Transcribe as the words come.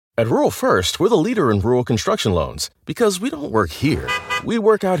At Rural First, we're the leader in rural construction loans because we don't work here. We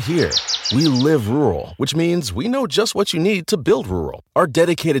work out here. We live rural, which means we know just what you need to build rural. Our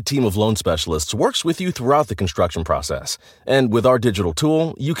dedicated team of loan specialists works with you throughout the construction process. And with our digital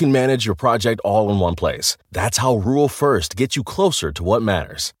tool, you can manage your project all in one place. That's how Rural First gets you closer to what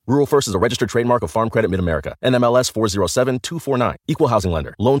matters. Rural First is a registered trademark of Farm Credit Mid-America, NMLS 407249. Equal housing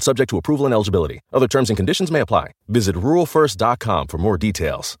lender. Loan subject to approval and eligibility. Other terms and conditions may apply. Visit ruralfirst.com for more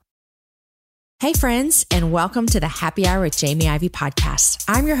details. Hey friends, and welcome to the Happy Hour with Jamie Ivey podcast.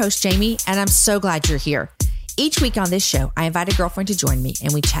 I'm your host, Jamie, and I'm so glad you're here. Each week on this show, I invite a girlfriend to join me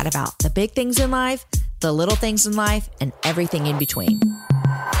and we chat about the big things in life, the little things in life, and everything in between.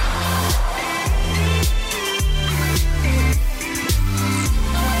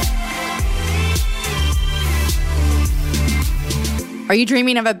 Are you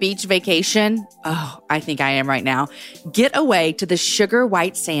dreaming of a beach vacation? Oh, I think I am right now. Get away to the sugar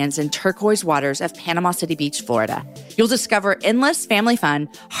white sands and turquoise waters of Panama City Beach, Florida. You'll discover endless family fun,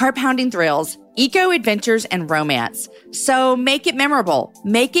 heart-pounding thrills, eco-adventures, and romance. So make it memorable.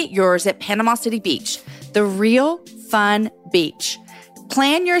 Make it yours at Panama City Beach, the real fun beach.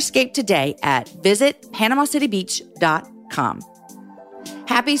 Plan your escape today at visitpanamacitybeach.com.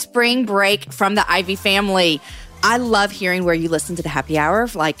 Happy spring break from the Ivey family. I love hearing where you listen to the Happy Hour.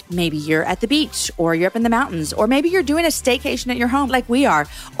 Like maybe you're at the beach or you're up in the mountains, or maybe you're doing a staycation at your home like we are.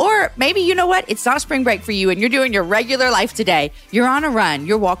 Or maybe, you know what? It's not spring break for you and you're doing your regular life today. You're on a run.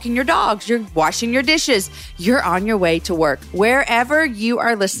 You're walking your dogs. You're washing your dishes. You're on your way to work. Wherever you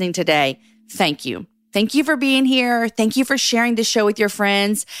are listening today, thank you. Thank you for being here. Thank you for sharing this show with your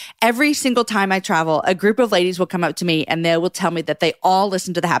friends. Every single time I travel, a group of ladies will come up to me and they will tell me that they all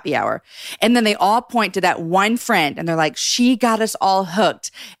listen to the Happy Hour. And then they all point to that one friend and they're like, she got us all hooked.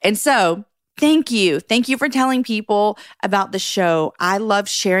 And so thank you. Thank you for telling people about the show. I love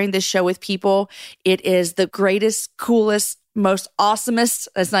sharing this show with people. It is the greatest, coolest, most awesomest,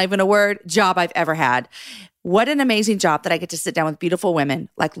 that's not even a word, job I've ever had. What an amazing job that I get to sit down with beautiful women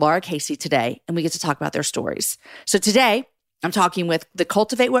like Lara Casey today, and we get to talk about their stories. So today, I'm talking with the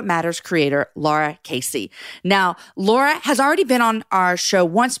Cultivate What Matters creator, Lara Casey. Now, Lara has already been on our show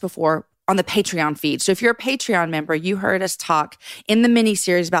once before on the Patreon feed. So if you're a Patreon member, you heard us talk in the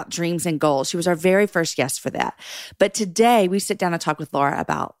mini-series about dreams and goals. She was our very first guest for that. But today, we sit down and talk with Lara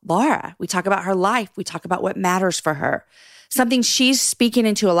about Lara. We talk about her life. We talk about what matters for her. Something she's speaking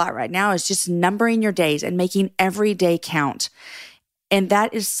into a lot right now is just numbering your days and making every day count. And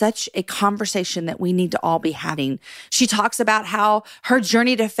that is such a conversation that we need to all be having. She talks about how her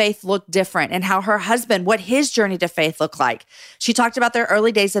journey to faith looked different and how her husband, what his journey to faith looked like. She talked about their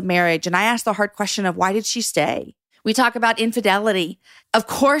early days of marriage. And I asked the hard question of why did she stay? We talk about infidelity. Of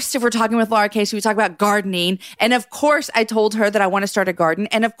course, if we're talking with Lara Casey, we talk about gardening. And of course, I told her that I want to start a garden.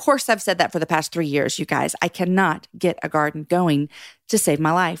 And of course, I've said that for the past 3 years, you guys. I cannot get a garden going to save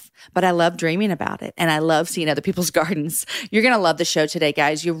my life. But I love dreaming about it. And I love seeing other people's gardens. You're going to love the show today,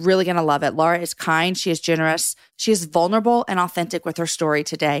 guys. You're really going to love it. Lara is kind. She is generous. She is vulnerable and authentic with her story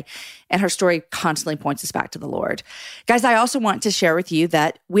today. And her story constantly points us back to the Lord. Guys, I also want to share with you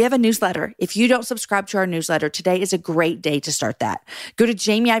that we have a newsletter. If you don't subscribe to our newsletter, today is a great day to start that. Go to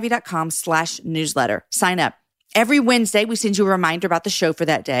jamieivey.com/newsletter. Sign up. Every Wednesday, we send you a reminder about the show for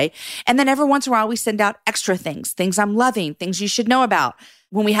that day. And then every once in a while, we send out extra things I'm loving, things you should know about.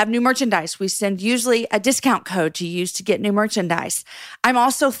 When we have new merchandise, we send usually a discount code to use to get new merchandise. I'm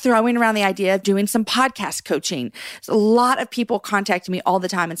also throwing around the idea of doing some podcast coaching. So a lot of people contact me all the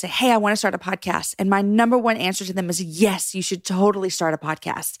time and say, hey, I want to start a podcast. And my number one answer to them is, yes, you should totally start a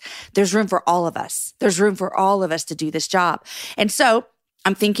podcast. There's room for all of us. There's room for all of us to do this job. And so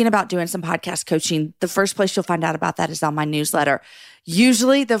I'm thinking about doing some podcast coaching. The first place you'll find out about that is on my newsletter.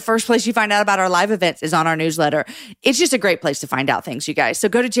 Usually the first place you find out about our live events is on our newsletter. It's just a great place to find out things, you guys. So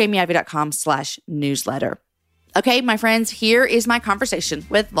go to jamieivey.com/newsletter. Okay, my friends, here is my conversation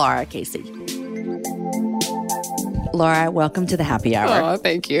with Lara Casey. Lara, welcome to the Happy Hour. Oh,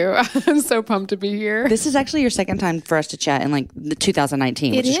 thank you. I'm so pumped to be here. This is actually your second time for us to chat in like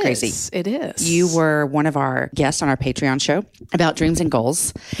 2019, which is crazy. It is. You were one of our guests on our Patreon show about dreams and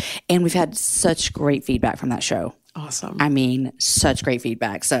goals, and we've had such great feedback from that show. Awesome. I mean, such great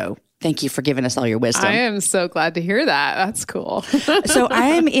feedback. So thank you for giving us all your wisdom. I am so glad to hear that. That's cool. So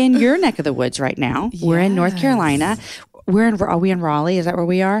I am in your neck of the woods right now. Yes. We're in North Carolina. Are we in Raleigh? Is that where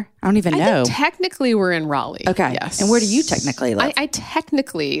we are? I don't even know. I think technically we're in Raleigh. Okay. Yes. And where do you technically live? I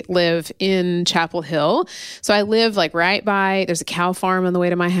technically live in Chapel Hill. So I live like right by, there's a cow farm on the way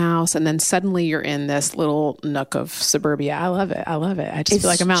to my house. And then suddenly you're in this little nook of suburbia. I love it. I just feel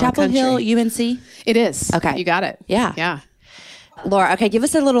like I'm out in the country. Chapel Hill, UNC? It is. Okay. You got it. Yeah. Yeah. Laura, okay, give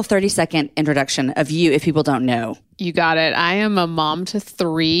us a little 30-second introduction of you if people don't know. You got it. I am a mom to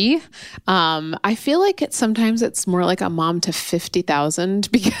 3. I feel like sometimes it's more like a mom to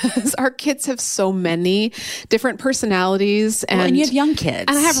 50,000 because our kids have so many different personalities. And you have young kids.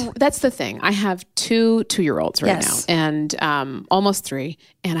 And that's the thing. I have 2 2-year-olds right now and almost 3.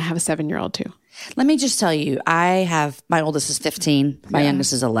 And I have a 7-year-old too. Let me just tell you, my oldest is 15. My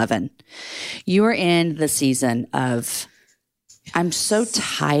youngest is 11. You are in the season of, I'm so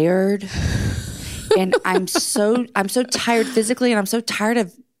tired. And I'm so tired physically, and I'm so tired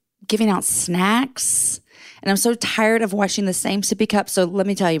of giving out snacks, and I'm so tired of washing the same sippy cup. So let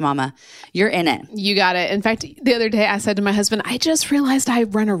me tell you, Mama, you're in it. You got it. In fact, the other day I said to my husband, I just realized I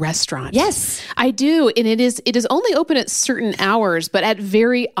run a restaurant. Yes, I do. And it is only open at certain hours, but at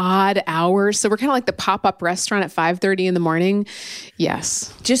very odd hours. So we're kind of like the pop-up restaurant at 5:30 in the morning.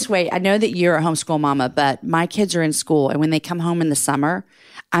 Yes. Just wait. I know that you're a homeschool mama, but my kids are in school, and when they come home in the summer,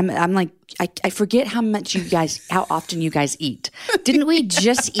 I'm like, I forget how often you guys eat. Didn't we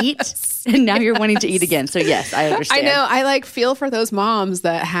just eat? And now you're wanting to eat again. So yes, I understand. I know. I feel for those moms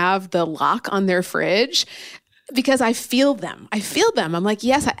that have the lock on their fridge because I feel them. I'm like,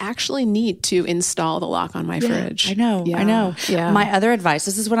 yes, I actually need to install the lock on my fridge. I know. Yeah. I know. Yeah. My other advice,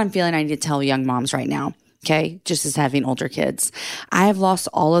 this is what I'm feeling I need to tell young moms right now. Okay. Just as having older kids, I have lost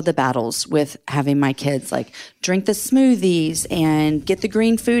all of the battles with having my kids like drink the smoothies and get the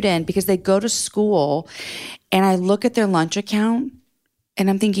green food in because they go to school and I look at their lunch account and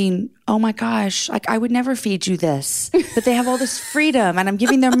I'm thinking, oh my gosh, like I would never feed you this, but they have all this freedom and I'm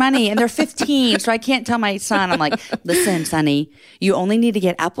giving their money and they're 15. So I can't tell my son, I'm like, listen, Sonny, you only need to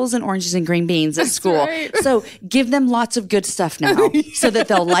get apples and oranges and green beans at school. Right. So give them lots of good stuff now so that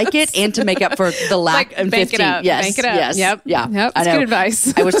they'll like it and to make up for the lack of 15. It up. Yes. Bank it up. Yes. Yep. Yeah. Yep. That's good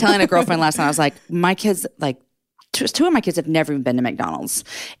advice. I was telling a girlfriend last night, I was like, my kids, like, 2 of my kids have never even been to McDonald's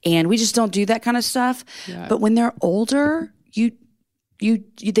and we just don't do that kind of stuff. Yeah. But when they're older,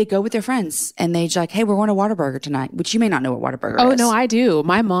 they go with their friends and they're like, hey, we're going to Whataburger tonight, which you may not know what Whataburger is. Oh, no, I do.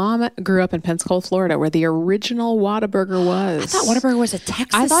 My mom grew up in Pensacola, Florida, where the original Whataburger was. I thought Whataburger was a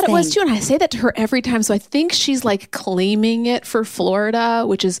Texas I thought thing. It was too. And I say that to her every time. So I think she's like claiming it for Florida,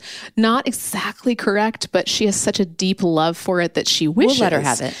 which is not exactly correct, but she has such a deep love for it that she wishes. We'll let her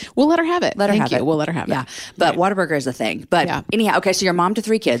have it. We'll let her have it. Let her Thank have you. it. We'll let her have yeah. it. But Whataburger is a thing. But anyhow, okay, so you're mom to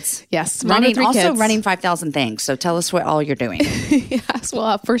 3 kids. Yes. Mom to 3 kids. Also running 5,000 things. So tell us what all you're doing. Yes.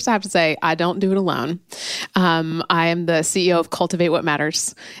 Well, first I have to say, I don't do it alone. I am the CEO of Cultivate What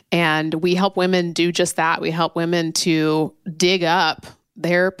Matters, and we help women do just that. We help women to dig up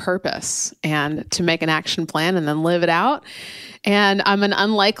their purpose and to make an action plan and then live it out. And I'm an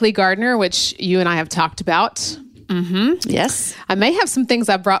unlikely gardener, which you and I have talked about. Mm-hmm. Yes. I may have some things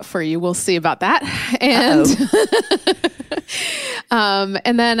I brought for you. We'll see about that. And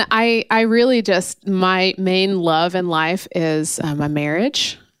and then I really just, my main love in life is my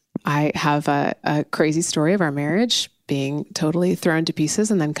marriage. I have a crazy story of our marriage being totally thrown to pieces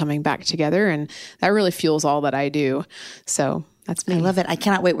and then coming back together. And that really fuels all that I do. So that's me. I love it. I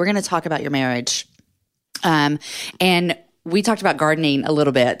cannot wait. We're going to talk about your marriage. And we talked about gardening a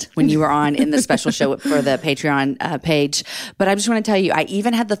little bit when you were on in the special show for the Patreon page. But I just want to tell you, I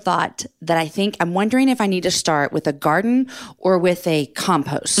even had the thought that I'm wondering if I need to start with a garden or with a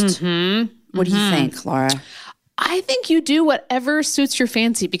compost. Mm-hmm. What do you think, Laura? I think you do whatever suits your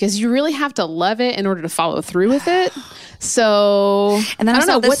fancy because you really have to love it in order to follow through with it. So, and then I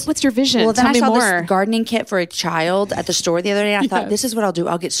don't know, what's your vision? Well, then Tell me I saw more. This gardening kit for a child at the store the other day. I thought, this is what I'll do.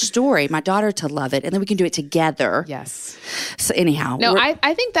 I'll get Story, my daughter, to love it, and then we can do it together. Yes. So anyhow. No,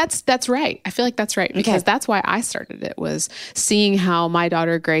 I think that's right. I feel like that's right because that's why I started it, was seeing how my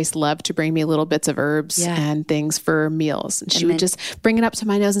daughter Grace loved to bring me little bits of herbs and things for meals. And she would just bring it up to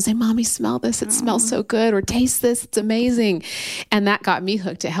my nose and say, Mommy, smell this. It smells so good. Or taste this. It's amazing. And that got me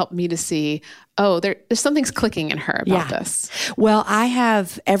hooked. It helped me to see, there's something's clicking in her about this. Well, I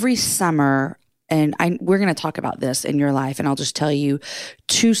have every summer, and we're going to talk about this in your life, and I'll just tell you,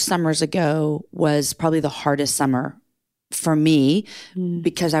 2 summers ago was probably the hardest summer for me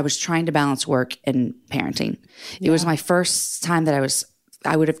because I was trying to balance work and parenting. It was my first time that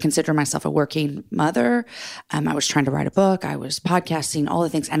I would have considered myself a working mother. I was trying to write a book. I was podcasting, all the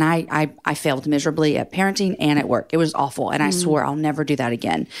things. And I failed miserably at parenting and at work. It was awful. And I swore I'll never do that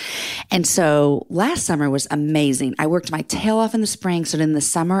again. And so last summer was amazing. I worked my tail off in the spring. So in the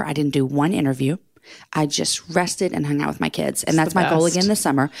summer, I didn't do one interview. I just rested and hung out with my kids. And that's my goal again this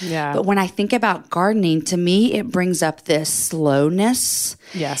summer. Yeah. But when I think about gardening, to me, it brings up this slowness.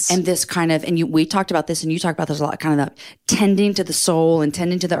 Yes. And this kind of, we talked about this and you talk about this a lot, kind of the tending to the soul and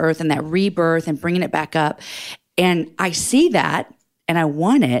tending to the earth and that rebirth and bringing it back up. And I see that and I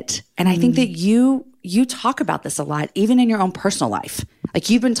want it. And I think that you talk about this a lot, even in your own personal life. Like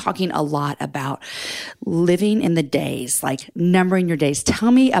you've been talking a lot about living in the days, like numbering your days.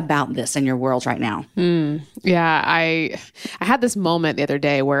 Tell me about this in your world right now. Yeah, I had this moment the other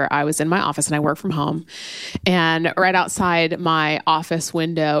day where I was in my office and I work from home, and right outside my office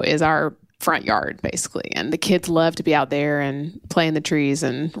window is our front yard, basically. And the kids love to be out there and play in the trees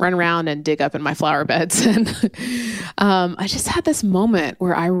and run around and dig up in my flower beds. And I just had this moment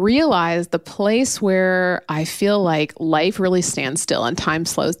where I realized the place where I feel like life really stands still and time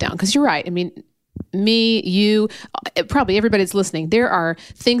slows down. Because you're right. I mean, me, you, probably everybody's listening. There are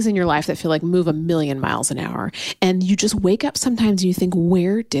things in your life that feel like move a million miles an hour. And you just wake up sometimes and you think,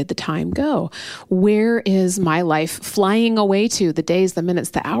 where did the time go? Where is my life flying away to? The days, the minutes,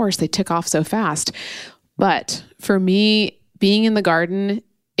 the hours, they tick off so fast. But for me, being in the garden,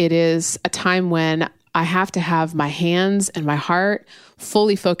 it is a time when I have to have my hands and my heart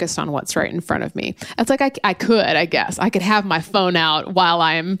fully focused on what's right in front of me. It's like I could have my phone out while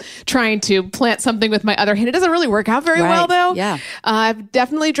I'm trying to plant something with my other hand. It doesn't really work out very well, though. Yeah. I've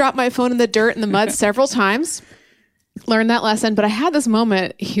definitely dropped my phone in the dirt and the mud several times. Learned that lesson. But I had this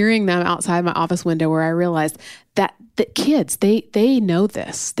moment hearing them outside my office window where I realized that the kids, they know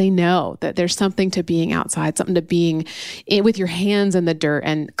this. They know that there's something to being outside, something to being with your hands in the dirt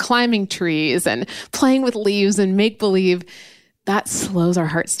and climbing trees and playing with leaves and make believe. That slows our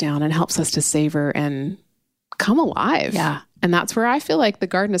hearts down and helps us to savor and come alive. Yeah. And that's where I feel like the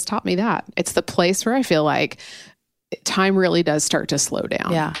garden has taught me that. It's the place where I feel like time really does start to slow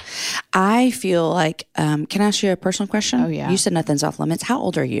down. Yeah. I feel like, can I ask you a personal question? Oh, yeah. You said nothing's off limits. How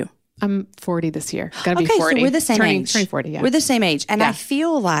old are you? I'm 40 this year. Gotta be 40. So we're the same age. Turning 40, yeah. We're the same age. And I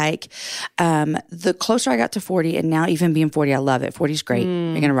feel like the closer I got to 40, and now even being 40, I love it. 40 is great.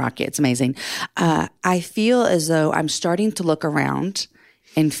 You're going to rock it. It's amazing. I feel as though I'm starting to look around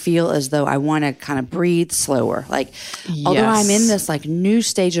and feel as though I want to kind of breathe slower. Like, although I'm in this like new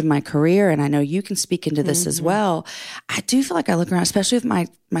stage of my career, and I know you can speak into this as well, I do feel like I look around, especially with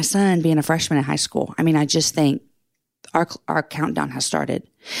my son being a freshman in high school. I mean, I just think our countdown has started.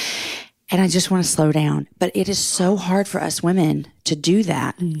 And I just want to slow down. But it is so hard for us women to do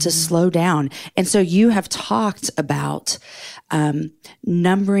that, to slow down. And so you have talked about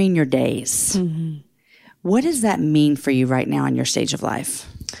numbering your days. What does that mean for you right now in your stage of life?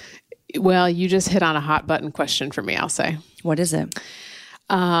 Well, you just hit on a hot button question for me, I'll say. What is it?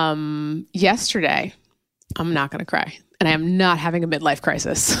 Yesterday, I'm not going to cry. And I am not having a midlife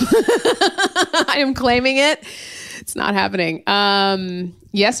crisis. I am claiming it. It's not happening.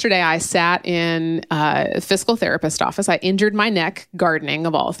 Yesterday, I sat in a physical therapist office. I injured my neck gardening,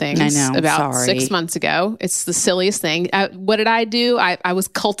 of all things. I know. About Sorry. 6 months ago. It's the silliest thing. What did I do? I was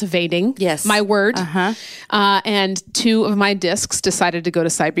cultivating my word. And 2 of my discs decided to go to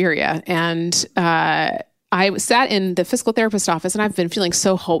Siberia. And I sat in the physical therapist office, and I've been feeling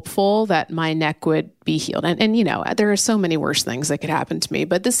so hopeful that my neck would be healed. And you know, there are so many worse things that could happen to me,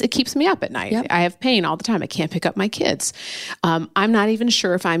 but it keeps me up at night. Yep. I have pain all the time. I can't pick up my kids. I'm not even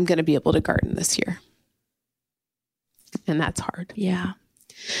sure if I'm going to be able to garden this year. And that's hard. Yeah.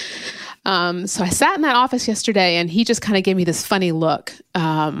 So I sat in that office yesterday, and he just kind of gave me this funny look.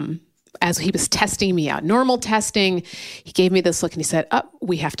 As he was testing me out, normal testing, he gave me this look and he said,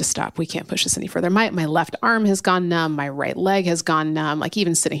 we have to stop. We can't push this any further. My left arm has gone numb. My right leg has gone numb. Like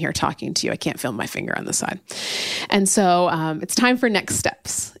even sitting here talking to you, I can't feel my finger on the side. And so it's time for next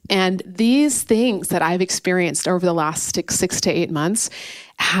steps. And these things that I've experienced over the last 6 to 8 months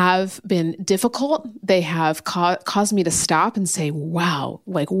have been difficult. They have caused me to stop and say, wow,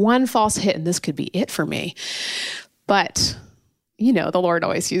 like one false hit and this could be it for me. But you know, the Lord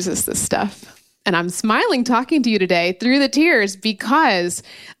always uses this stuff. And I'm smiling talking to you today through the tears because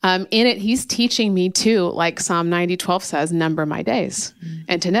in it, he's teaching me to, like Psalm 90:12 says, number my days.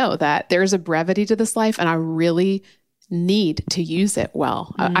 And to know that there's a brevity to this life and I really need to use it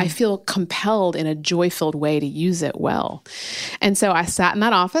well. I feel compelled in a joy-filled way to use it well. And so I sat in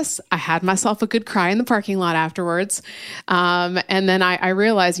that office. I had myself a good cry in the parking lot afterwards. And then I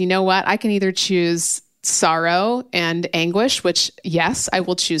realized, you know what? I can either choose sorrow and anguish, which yes, I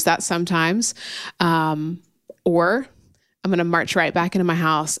will choose that sometimes. Or I'm going to march right back into my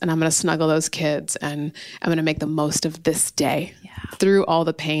house and I'm going to snuggle those kids and I'm going to make the most of this day through all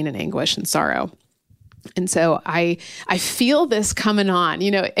the pain and anguish and sorrow. And so I feel this coming on.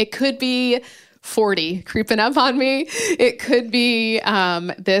 You know, it could be 40 creeping up on me. It could be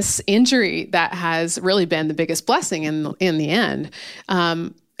this injury that has really been the biggest blessing in the end.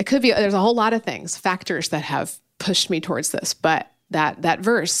 It could be, there's a whole lot of things, factors that have pushed me towards this, but that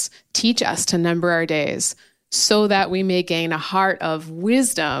verse, teach us to number our days so that we may gain a heart of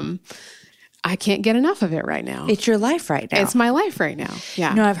wisdom. I can't get enough of it right now. It's your life right now. It's my life right now. Yeah.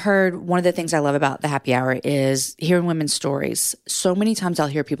 You know, I've heard one of the things I love about the happy hour is hearing women's stories. So many times I'll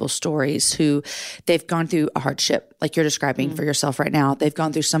hear people's stories who they've gone through a hardship, like you're describing for yourself right now. They've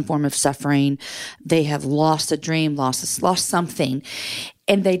gone through some form of suffering. They have lost a dream, lost something.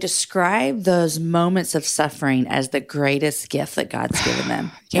 And they describe those moments of suffering as the greatest gift that God's given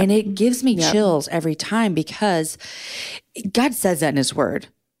them. Yep. And it gives me chills every time because God says that in his word.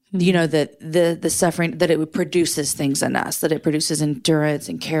 You know, that the suffering, that it produces things in us, that it produces endurance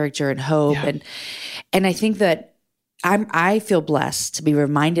and character and hope. Yeah. And I think that I feel blessed to be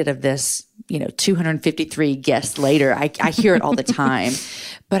reminded of this, 253 guests later. I hear it all the time.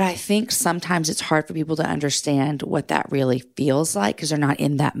 But I think sometimes it's hard for people to understand what that really feels like because they're not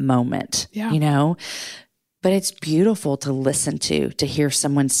in that moment, But it's beautiful to listen to hear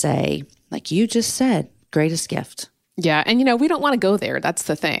someone say, like you just said, greatest gift. Yeah. And, we don't want to go there. That's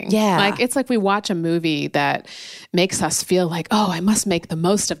the thing. Yeah. It's like we watch a movie that makes us feel like, oh, I must make the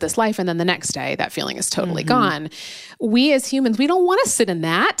most of this life. And then the next day, that feeling is totally gone. We as humans, we don't want to sit in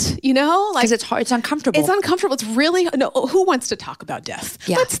that, Because it's hard. It's uncomfortable. It's uncomfortable. It's really, who wants to talk about death?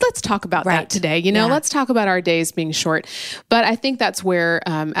 Yeah. Let's talk about that today. Let's talk about our days being short. But I think that's where,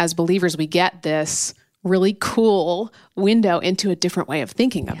 as believers, we get this really cool window into a different way of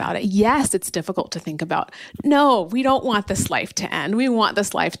thinking about it. Yes, it's difficult to think about. No, we don't want this life to end. We want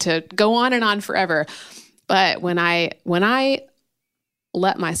this life to go on and on forever. But when I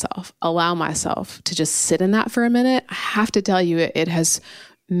allow myself to just sit in that for a minute, I have to tell you, it has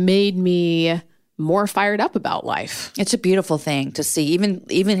made me more fired up about life. It's a beautiful thing to see, even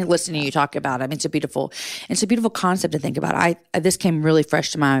listening to you talk about it. I mean, it's a beautiful concept to think about. This came really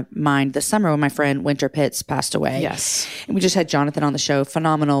fresh to my mind this summer when my friend Winter Pitts passed away. Yes. And we just had Jonathan on the show.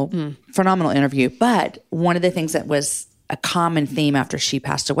 Phenomenal interview. But one of the things that was a common theme after she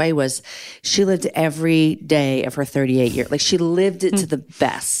passed away was she lived every day of her 38 years. Like she lived it to the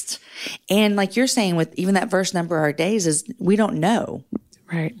best. And like you're saying with even that verse number of our days is we don't know.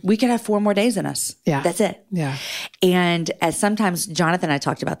 Right. We could have 4 more days in us. Yeah. That's it. Yeah. And as sometimes Jonathan and I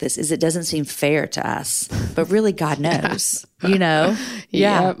talked about this, is it doesn't seem fair to us, but really God knows, Yeah.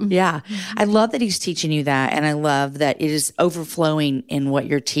 Yep. Yeah. I love that he's teaching you that. And I love that it is overflowing in what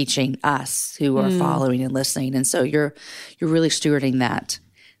you're teaching us who are following and listening. And so you're really stewarding that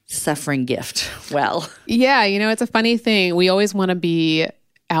suffering gift well. Yeah. It's a funny thing. We always want to be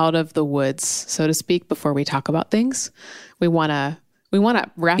out of the woods, so to speak, before we talk about things. We want to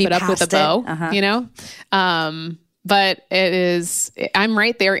wrap it up with a bow, but I'm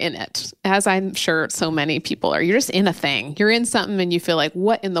right there in it, as I'm sure so many people are. You're just in a thing. You're in something and you feel like,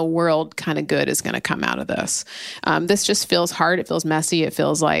 what in the world kind of good is going to come out of this? This just feels hard. It feels messy. It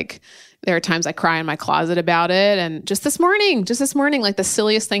feels like there are times I cry in my closet about it. And just this morning, like the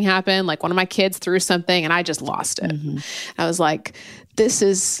silliest thing happened. Like one of my kids threw something and I just lost it. I was like, this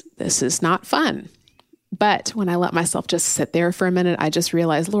is not fun. But when I let myself just sit there for a minute, I just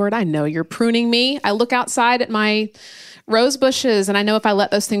realized, Lord, I know you're pruning me. I look outside at my rose bushes and I know if I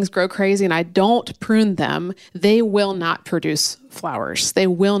let those things grow crazy and I don't prune them, they will not produce flowers. They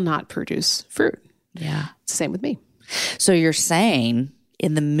will not produce fruit. Yeah. It's the same with me. So you're saying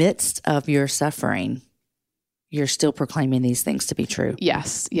in the midst of your suffering, you're still proclaiming these things to be true.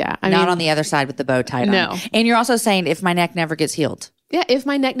 Yes. Yeah. Not on the other side with the bow tied on. No. And you're also saying if my neck never gets healed. Yeah, if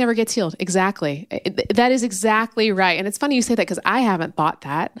my neck never gets healed. Exactly. That is exactly right. And it's funny you say that because I haven't thought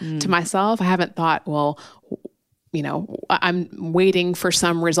that to myself. I haven't thought, well, I'm waiting for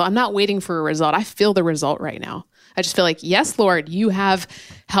some result. I'm not waiting for a result. I feel the result right now. I just feel like, yes, Lord, you have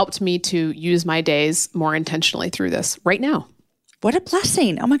helped me to use my days more intentionally through this right now. What a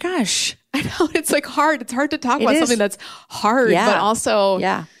blessing. Oh my gosh. I know. It's like hard. It's hard to talk about something that's hard, but also,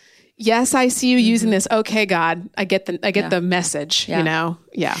 yes, I see you using this. Okay, God, I get the message, Yeah.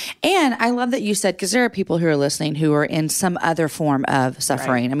 And I love that you said, because there are people who are listening who are in some other form of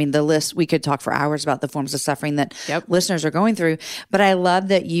suffering. Right. I mean, the list, we could talk for hours about the forms of suffering that listeners are going through. But I love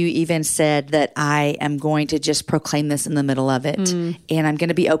that you even said that I am going to just proclaim this in the middle of it. And I'm going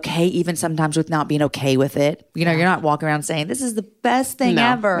to be okay, even sometimes with not being okay with it. You're not walking around saying, this is the best thing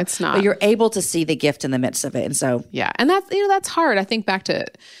ever. It's not. But you're able to see the gift in the midst of it. And so. Yeah. And that's hard. I think back to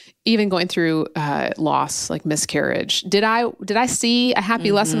even going through loss, like miscarriage. Did I see a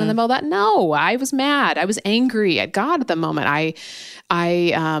happy lesson in the middle of that? No, I was mad. I was angry at God at the moment. I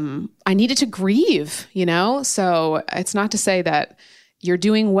needed to grieve, So it's not to say that you're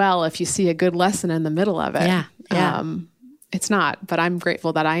doing well if you see a good lesson in the middle of it. Yeah. It's not, but I'm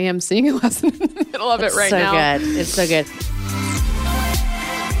grateful that I am seeing a lesson in the middle of it right now. It's so good.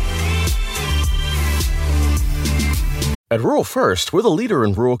 At Rural First, we're the leader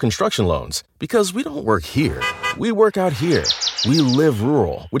in rural construction loans because we don't work here. We work out here. We live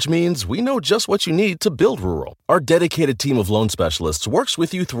rural, which means we know just what you need to build rural. Our dedicated team of loan specialists works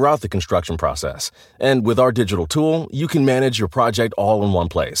with you throughout the construction process. And with our digital tool, you can manage your project all in one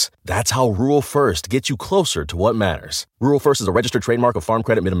place. That's how Rural First gets you closer to what matters. Rural First is a registered trademark of Farm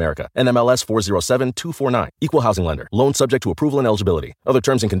Credit Mid-America, NMLS 407249, Equal Housing Lender. Loan subject to approval and eligibility. Other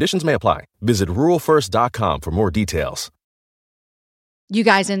terms and conditions may apply. Visit ruralfirst.com for more details. You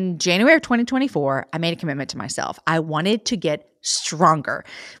guys, in January of 2024, I made a commitment to myself. I wanted to get stronger,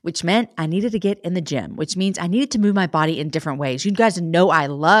 which meant I needed to get in the gym, which means I needed to move my body in different ways. You guys know I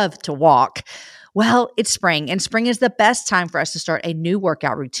love to walk. Well, it's spring, and spring is the best time for us to start a new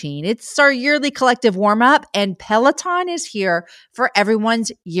workout routine. It's our yearly collective warm-up, and Peloton is here for everyone's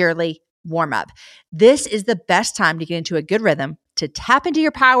yearly warm-up. This is the best time to get into a good rhythm, to tap into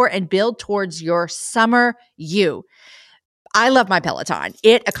your power and build towards your summer you. I love my Peloton.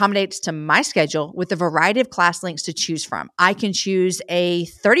 It accommodates to my schedule with a variety of class links to choose from. I can choose a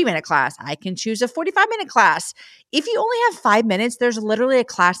 30-minute class. I can choose a 45-minute class. If you only have 5 minutes, there's literally a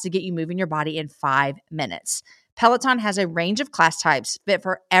class to get you moving your body in 5 minutes. Peloton has a range of class types fit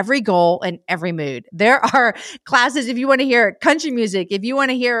for every goal and every mood. There are classes if you want to hear country music, if you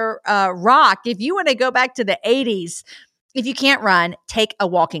want to hear rock, if you want to go back to the 80s. If you can't run, take a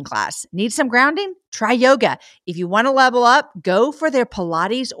walking class. Need some grounding? Try yoga. If you want to level up, go for their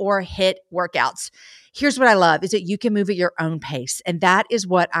Pilates or HIIT workouts. Here's what I love is that you can move at your own pace. And that is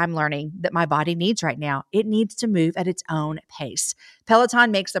what I'm learning that my body needs right now. It needs to move at its own pace.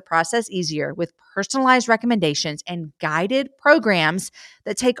 Peloton makes the process easier with personalized recommendations and guided programs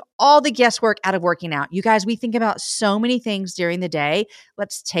that take all the guesswork out of working out. You guys, we think about so many things during the day.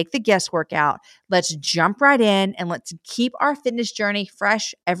 Let's take the guesswork out. Let's jump right in and let's keep our fitness journey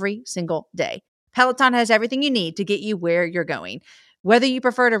fresh every single day. Peloton has everything you need to get you where you're going. Whether you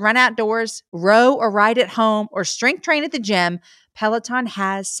prefer to run outdoors, row or ride at home, or strength train at the gym, Peloton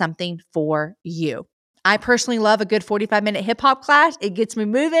has something for you. I personally love a good 45-minute hip-hop class. It gets me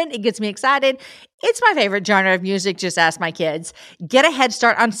moving. It gets me excited. It's my favorite genre of music. Just ask my kids. Get a head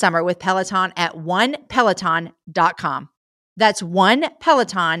start on summer with Peloton at onepeloton.com. That's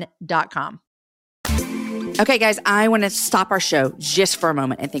onepeloton.com. Okay, guys, I want to stop our show just for a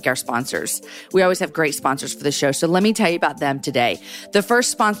moment and thank our sponsors. We always have great sponsors for the show, so let me tell you about them today. The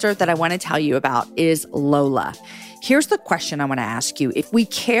first sponsor that I want to tell you about is Lola. Here's the question I want to ask you. If we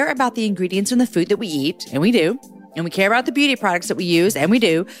care about the ingredients in the food that we eat, and we do, and we care about the beauty products that we use, and we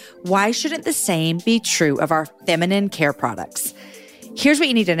do, why shouldn't the same be true of our feminine care products? Here's what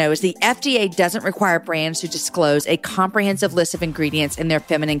you need to know is the FDA doesn't require brands to disclose a comprehensive list of ingredients in their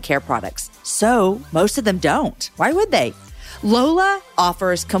feminine care products. So most of them don't. Why would they? Lola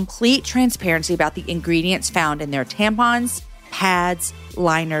offers complete transparency about the ingredients found in their tampons, pads,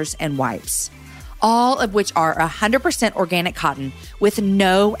 liners, and wipes, all of which are 100% organic cotton with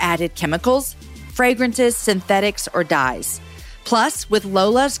no added chemicals, fragrances, synthetics, or dyes. Plus, with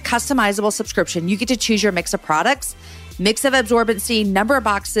Lola's customizable subscription, you get to choose your mix of products, mix of absorbency, number of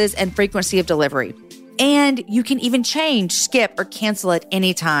boxes, and frequency of delivery. And you can even change, skip, or cancel at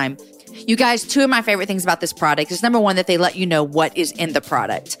any time. You guys, two of my favorite things about this product is number one, that they let you know what is in the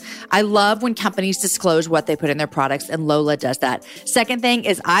product. I love when companies disclose what they put in their products, and Lola does that. Second thing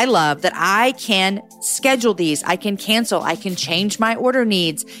is I love that I can schedule these. I can cancel. I can change my order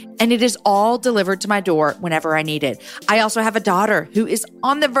needs, and it is all delivered to my door whenever I need it. I also have a daughter who is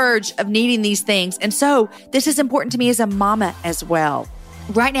on the verge of needing these things, and so this is important to me as a mama as well.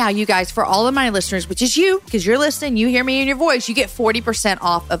 Right now, you guys, for all of my listeners, which is you, because you're listening, you hear me in your voice, you get 40%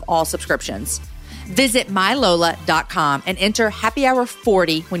 off of all subscriptions. Visit mylola.com and enter Happy Hour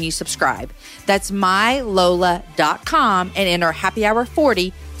 40 when you subscribe. That's mylola.com and enter Happy Hour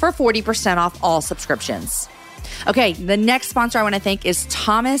 40 for 40% off all subscriptions. Okay, the next sponsor I want to thank is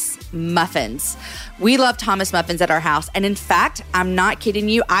Thomas Muffins. We love Thomas Muffins at our house. And in fact, I'm not kidding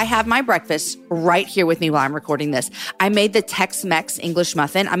you. I have my breakfast right here with me while I'm recording this. I made the Tex-Mex English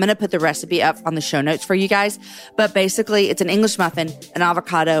muffin. I'm going to put the recipe up on the show notes for you guys. But basically, it's an English muffin, an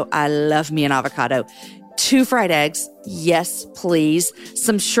avocado. I love me an avocado. 2 fried eggs. Yes, please.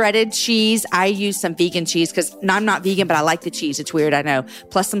 Some shredded cheese. I use some vegan cheese because I'm not vegan, but I like the cheese. It's weird, I know.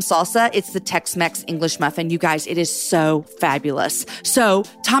 Plus some salsa. It's the Tex-Mex English muffin. You guys, it is so fabulous. So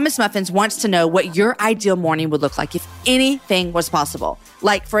Thomas Muffins wants to know what your ideal morning would look like if anything was possible.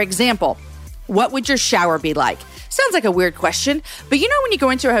 Like, for example, what would your shower be like? Sounds like a weird question, but you know when you go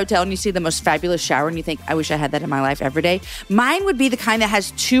into a hotel and you see the most fabulous shower and you think, I wish I had that in my life every day? Mine would be the kind that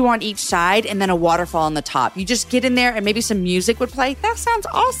has 2 on each side and then a waterfall on the top. You just get in there and maybe some music would play. That sounds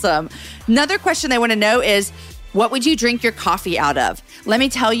awesome. Another question they want to know is, What would you drink your coffee out of? Let me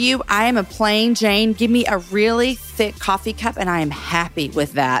tell you, I am a plain Jane. Give me a really thick coffee cup and I am happy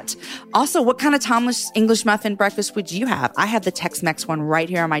with that. Also, what kind of Thomas English muffin breakfast would you have? I have the Tex-Mex one right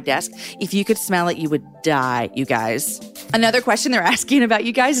here on my desk. If you could smell it, you would die, you guys. Another question they're asking about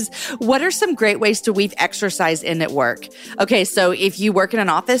you guys is, what are some great ways to weave exercise in at work? Okay, so if you work in an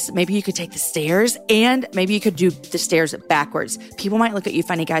office, maybe you could take the stairs and maybe you could do the stairs backwards. People might look at you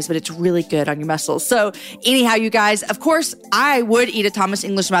funny, guys, but it's really good on your muscles. So anyhow, you guys, of course, I would eat a Thomas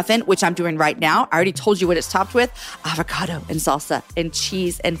English muffin, which I'm doing right now. I already told you what it's topped with: avocado and salsa and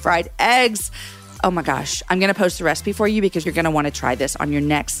cheese and fried eggs. Oh my gosh. I'm going to post the recipe for you because you're going to want to try this on your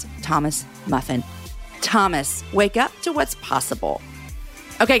next Thomas muffin. Thomas, wake up to what's possible.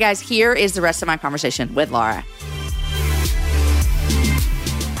 Okay, guys, here is the rest of my conversation with Lara.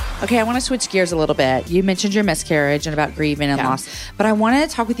 Okay, I want to switch gears a little bit. You mentioned your miscarriage and about grieving and loss, but I want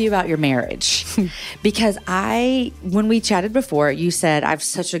to talk with you about your marriage because when we chatted before, you said, I have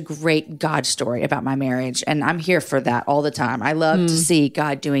such a great God story about my marriage, and I'm here for that all the time. I love to see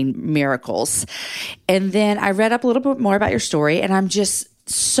God doing miracles. And then I read up a little bit more about your story, and I'm just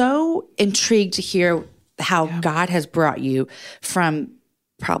so intrigued to hear how God has brought you from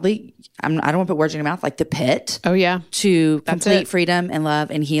probably, I don't want to put words in your mouth, like the pit. Oh, yeah. To complete freedom and love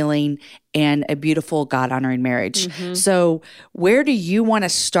and healing and a beautiful God-honoring marriage. Mm-hmm. So where do you want to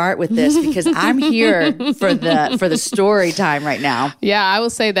start with this? Because I'm here for the story time right now. Yeah, I will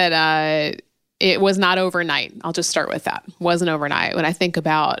say that it was not overnight. I'll just start with that. It wasn't overnight. When I think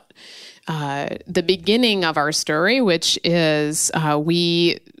about the beginning of our story, which is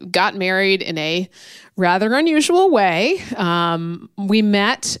we got married in a rather unusual way. We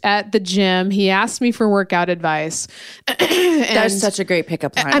met at the gym. He asked me for workout advice. That's such a great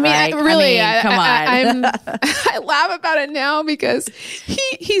pickup line. I mean, right? really, come on. I laugh about it now because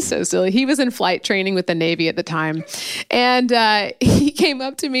he's so silly. He was in flight training with the Navy at the time. And he came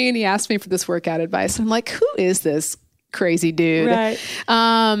up to me and he asked me for this workout advice. I'm like, who is this crazy dude? Right.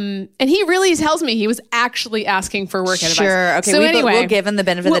 And he really tells me he was actually asking for workout advice. Sure. Okay. So anyway, we'll give him the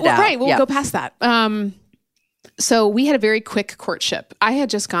benefit of the doubt. Right. We'll go past that. So we had a very quick courtship. I had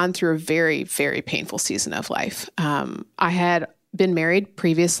just gone through a very, very painful season of life. I had been married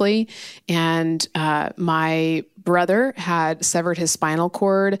previously, and my brother had severed his spinal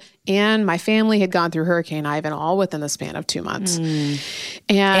cord, and my family had gone through Hurricane Ivan all within the span of 2 months.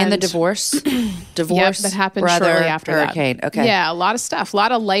 And the divorce? Yep, that happened shortly after hurricane. that. Okay. Yeah, a lot of stuff, a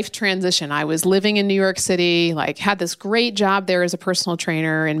lot of life transition. I was living in New York City, had this great job there as a personal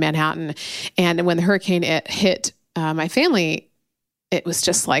trainer in Manhattan. And when the hurricane hit my family, it was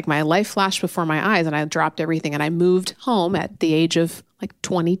just like my life flashed before my eyes and I dropped everything. And I moved home at the age of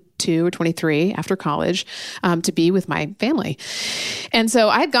 22 or 23 after college to be with my family. And so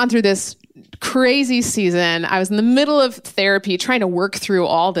I had gone through this crazy season. I was in the middle of therapy trying to work through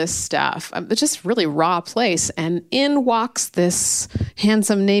all this stuff. It's just really raw place. And in walks this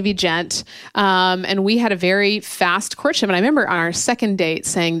handsome Navy gent. And we had a very fast courtship. And I remember on our second date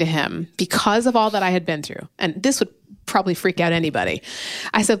saying to him, because of all that I had been through, and this would probably freak out anybody,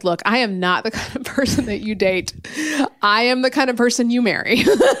 I said, look, I am not the kind of person that you date. I am the kind of person you marry.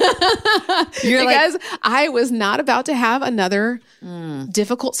 Because I was not about to have another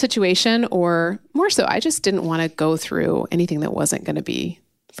difficult situation, or more so, I just didn't want to go through anything that wasn't going to be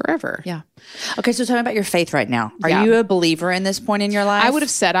forever. Yeah. Okay. So tell me about your faith right now. Are you a believer in this point in your life? I would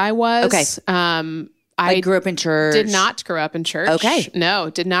have said I was. Okay. I grew up in church. Did not grow up in church. Okay. No,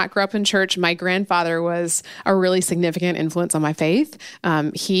 did not grow up in church. My grandfather was a really significant influence on my faith.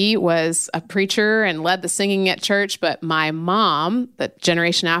 He was a preacher and led the singing at church, but my mom, the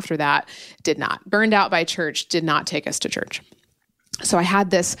generation after that, did not. Burned out by church, did not take us to church. So I had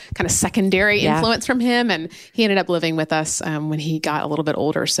this kind of secondary influence from him, and he ended up living with us when he got a little bit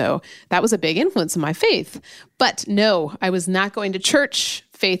older. So that was a big influence in my faith. But no, I was not going to church.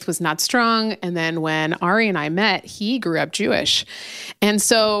 Faith was not strong. And then when Ari and I met, he grew up Jewish. And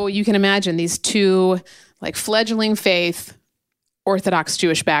so you can imagine these two fledgling faith, Orthodox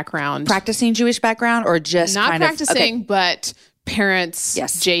Jewish background. Practicing Jewish background or just not kind practicing, of, but parents,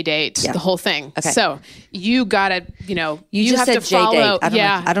 J-date, the whole thing. Okay. So you gotta, you just have said to follow. I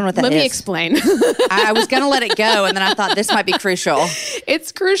don't know what that is. Let me explain. I was going to let it go. And then I thought this might be crucial.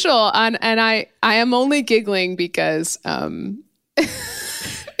 It's crucial. And I am only giggling because,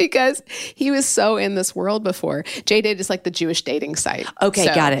 because he was so in this world before. J-Date is like the Jewish dating site. Okay,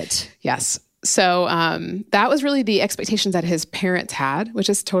 got it. Yes. So that was really the expectations that his parents had, which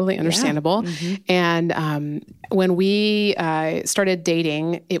is totally understandable. And when we started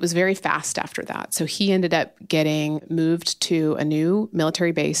dating, it was very fast after that. So he ended up getting moved to a new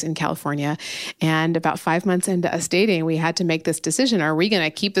military base in California. And about 5 months into us dating, we had to make this decision. Are we going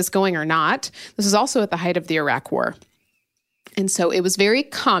to keep this going or not? This was also at the height of the Iraq War. And so it was very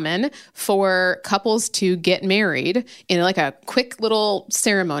common for couples to get married in like a quick little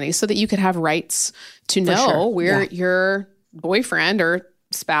ceremony so that you could have rights to know where your boyfriend or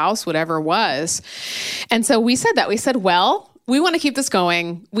spouse, whatever was. And so we said that. We said, well, we want to keep this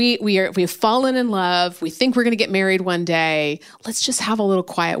going. We've fallen in love. We think we're going to get married one day. Let's just have a little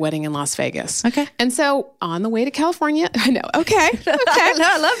quiet wedding in Las Vegas. Okay. And so on the way to California, I know. Okay. No,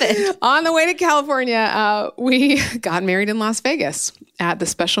 I love it. On the way to California, we got married in Las Vegas at the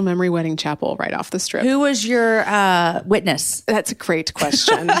Special Memory Wedding Chapel right off the Strip. Who was your witness? That's a great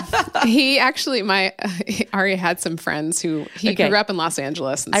question. He actually, Ari had some friends who grew up in Los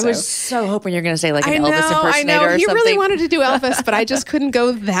Angeles. And I was so hoping you're going to say like an Elvis impersonator I know. or He something. really wanted to do Elvis, but I just couldn't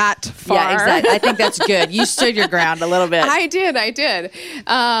go that far. Yeah, exactly. I think that's good. You stood your ground a little bit. I did.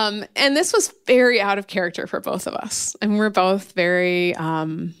 And this was very out of character for both of us. And we're both very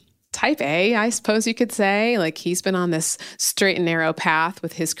type A, I suppose you could say. Like he's been on this straight and narrow path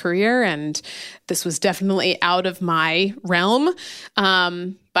with his career, and this was definitely out of my realm.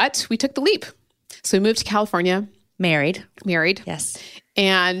 But we took the leap. So we moved to California. Married. Yes.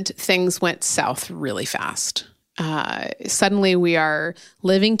 And things went south really fast. Suddenly we are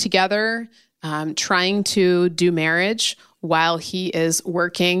living together, trying to do marriage while he is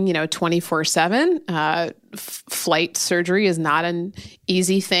working, 24/7. Flight surgery is not an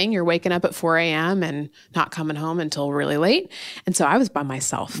easy thing. You're waking up at 4 a.m. and not coming home until really late. And so I was by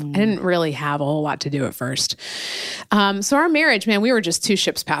myself. I didn't really have a whole lot to do at first. So our marriage, man, we were just two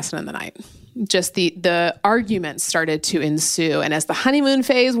ships passing in the night. Just the arguments started to ensue. And as the honeymoon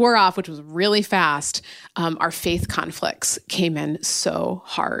phase wore off, which was really fast, our faith conflicts came in so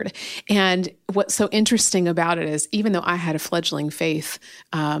hard. And what's so interesting about it is even though I had a fledgling faith,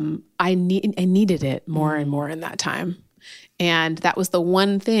 I needed it more and more in that time. And that was the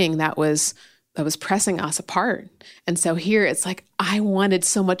one thing that was pressing us apart. And so here it's like, I wanted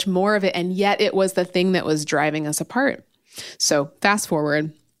so much more of it. And yet it was the thing that was driving us apart. So fast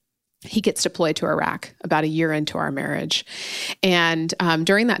forward, he gets deployed to Iraq about a year into our marriage. And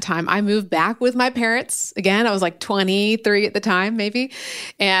during that time, I moved back with my parents. Again, I was like 23 at the time, maybe.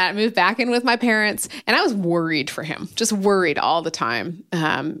 And I moved back in with my parents. And I was worried for him, just worried all the time.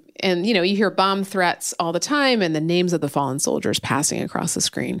 And, you hear bomb threats all the time and the names of the fallen soldiers passing across the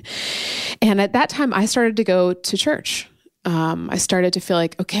screen. And at that time, I started to go to church. I started to feel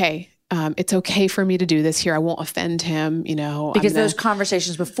like, okay, it's okay for me to do this here. I won't offend him, Because those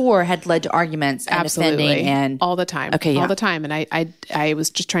conversations before had led to arguments and offending and all the time. Okay, all the time. And I was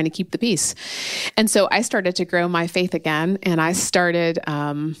just trying to keep the peace. And so I started to grow my faith again. And I started,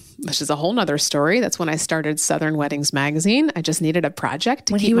 which is a whole nother story. That's when I started Southern Weddings Magazine. I just needed a project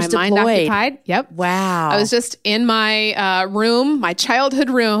to keep my mind occupied. Yep. Wow. I was just in my room, my childhood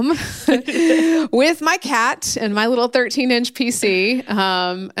room with my cat and my little 13-inch PC.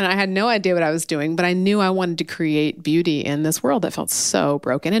 And I had no idea what I was doing, but I knew I wanted to create beauty in this world that felt so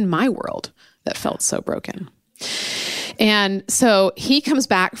broken, in my world that felt so broken. And so he comes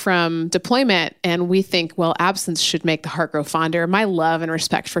back from deployment and we think, well, absence should make the heart grow fonder. My love and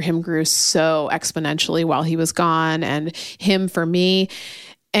respect for him grew so exponentially while he was gone, and him for me.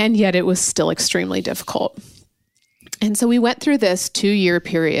 And yet it was still extremely difficult. And so we went through this 2-year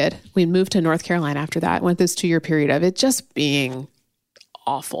period. We moved to North Carolina after that, went this 2-year period of it just being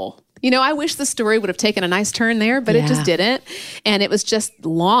awful. I wish the story would have taken a nice turn there, but it just didn't. And it was just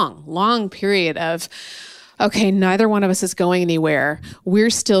long period of, okay, neither one of us is going anywhere. We're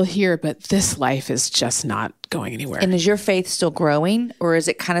still here, but this life is just not going anywhere. And is your faith still growing, or is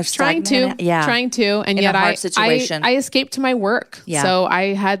it kind of trying stagnant? to? And in yet a hard situation. I escaped to my work. Yeah. So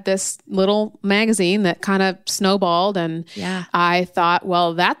I had this little magazine that kind of snowballed, and I thought,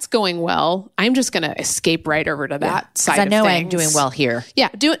 well, that's going well. I'm just going to escape right over to that side of things. I know I'm doing well here. Yeah,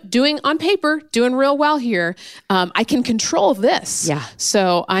 doing on paper, doing real well here. I can control this. Yeah.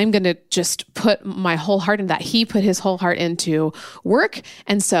 So I'm going to just put my whole heart into that. He put his whole heart into work,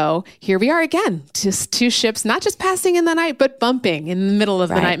 and so here we are again, just two ships. Not just passing in the night, but bumping in the middle of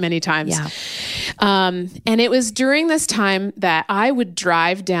the night many times. Yeah. And it was during this time that I would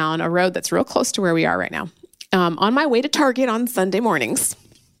drive down a road that's real close to where we are right now, on my way to Target on Sunday mornings.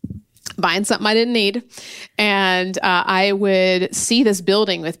 buying something I didn't need. And I would see this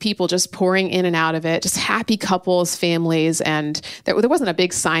building with people just pouring in and out of it, just happy couples, families. And there wasn't a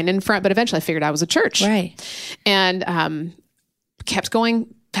big sign in front, but eventually I figured I was a church. Right. And kept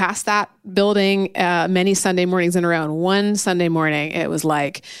going past that building many Sunday mornings in a row. And one Sunday morning, it was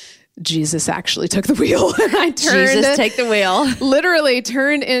like, Jesus actually took the wheel. And I turned, Jesus, take the wheel. Literally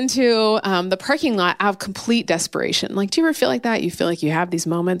turned into the parking lot out of complete desperation. Like, do you ever feel like that? You feel like you have these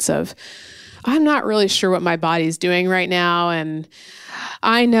moments of, I'm not really sure what my body's doing right now. And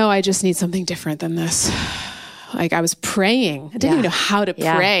I know I just need something different than this. Like, I was praying. I didn't even know how to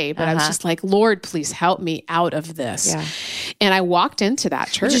pray, but I was just like, Lord, please help me out of this. Yeah. And I walked into that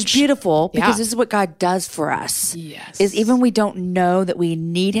church. Which is beautiful because this is what God does for us. Yes. Is even we don't know that we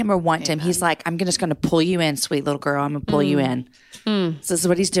need him or want him. He's like, I'm just going to pull you in, sweet little girl. I'm going to pull you in. So this is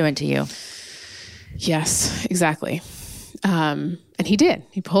what he's doing to you. Yes, exactly. And he did.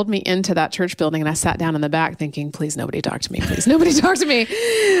 He pulled me into that church building and I sat down in the back thinking, please, nobody talk to me. Please, nobody talk to me.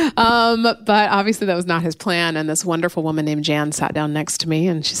 But obviously that was not his plan. And this wonderful woman named Jan sat down next to me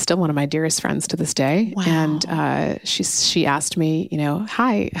and she's still one of my dearest friends to this day. Wow. And she asked me,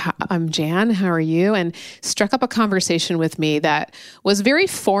 hi, I'm Jan. How are you? And struck up a conversation with me that was very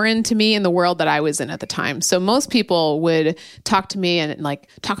foreign to me in the world that I was in at the time. So most people would talk to me and like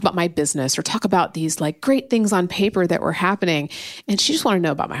talk about my business or talk about these like great things on paper that were happening. And she just wanted to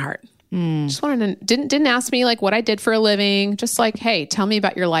know about my heart. Just wanted to, didn't ask me like what I did for a living. Just like, hey, tell me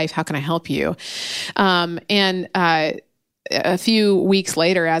about your life. How can I help you? And a few weeks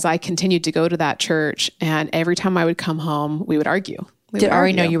later, as I continued to go to that church, and every time I would come home, we would argue. Did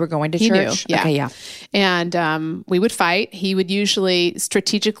Ari know you were going to church? Knew, yeah. Okay, yeah. And we would fight. He would usually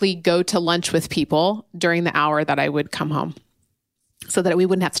strategically go to lunch with people during the hour that I would come home so that we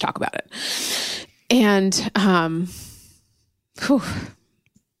wouldn't have to talk about it. And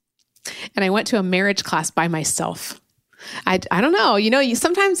and I went to a marriage class by myself. I don't know,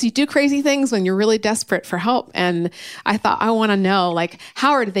 sometimes you do crazy things when you're really desperate for help. And I thought, I want to know, like,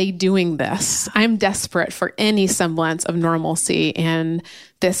 how are they doing this? I'm desperate for any semblance of normalcy in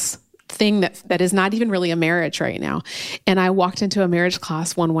this thing that is not even really a marriage right now. And I walked into a marriage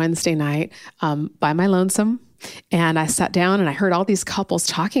class one Wednesday night by my lonesome. And I sat down and I heard all these couples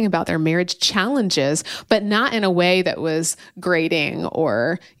talking about their marriage challenges, but not in a way that was grating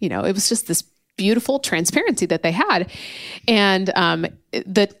or, it was just this beautiful transparency that they had. And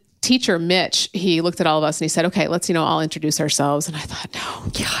the teacher, Mitch, he looked at all of us and he said, okay, let's, all introduce ourselves. And I thought,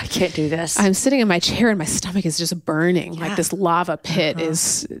 no, I can't do this. I'm sitting in my chair and my stomach is just burning. Like this lava pit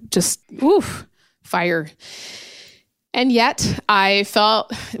is just, fire. And yet I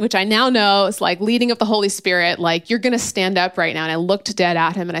felt, which I now know is like leading of the Holy Spirit, like, you're going to stand up right now. And I looked dead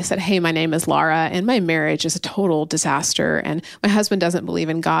at him and I said, hey, my name is Lara and my marriage is a total disaster. And my husband doesn't believe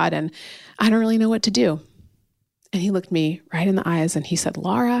in God and I don't really know what to do. And he looked me right in the eyes and he said,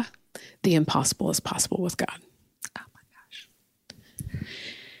 Lara, the impossible is possible with God. Oh my gosh.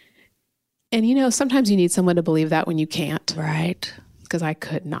 And sometimes you need someone to believe that when you can't. Right. Because I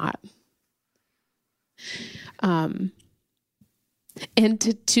could not. And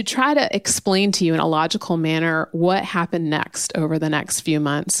to try to explain to you in a logical manner what happened next over the next few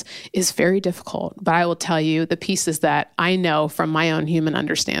months is very difficult. But I will tell you the pieces that I know from my own human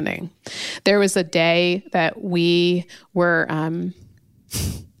understanding. There was a day that we were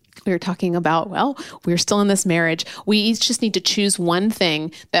talking about, we're still in this marriage. We each just need to choose one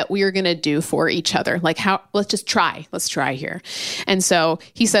thing that we are going to do for each other. Like let's just try. Let's try here. And so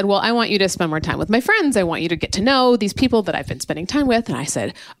he said, well, I want you to spend more time with my friends. I want you to get to know these people that I've been spending time with. And I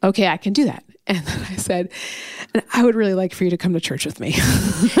said, okay, I can do that. And then I said, and I would really like for you to come to church with me.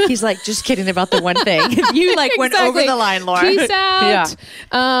 He's like, just kidding about the one thing. You went over the line, Laura. Peace out.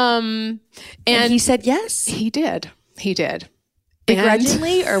 Yeah. And he said yes. He did.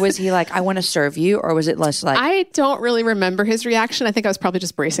 Begrudgingly, or was he like, I want to serve you? Or was it less like... I don't really remember his reaction. I think I was probably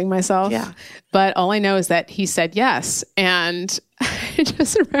just bracing myself. Yeah. But all I know is that he said yes. And I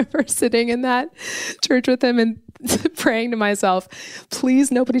just remember sitting in that church with him and praying to myself,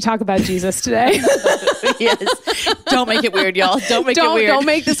 please nobody talk about Jesus today. Yes. Don't make it weird, y'all. Don't make it weird. Don't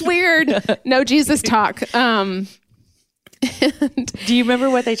make this weird. No Jesus talk. Do you remember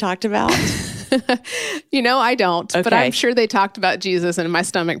what they talked about? I don't, but I'm sure they talked about Jesus and my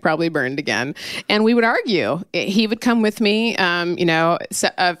stomach probably burned again. And we would argue. He would come with me,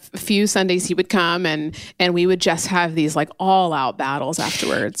 a few Sundays he would come and we would just have these like all out battles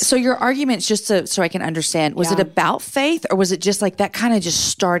afterwards. So your arguments, just so I can understand, was it about faith or was it just like that kind of just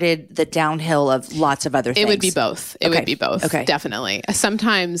started the downhill of lots of other things? It would be both. It would be both. Okay. Definitely.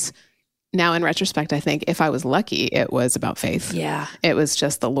 Sometimes Now, in retrospect, I think if I was lucky, it was about faith. Yeah. It was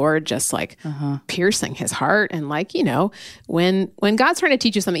just the Lord just like piercing his heart. And like, when God's trying to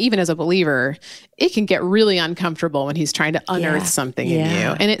teach you something, even as a believer, it can get really uncomfortable when he's trying to unearth something in you.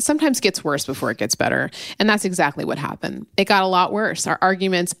 And it sometimes gets worse before it gets better. And that's exactly what happened. It got a lot worse. Our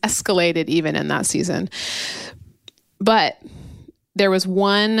arguments escalated even in that season. But there was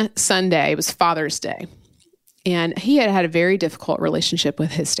one Sunday, it was Father's Day, and he had a very difficult relationship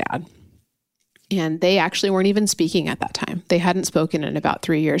with his dad. And they actually weren't even speaking at that time. They hadn't spoken in about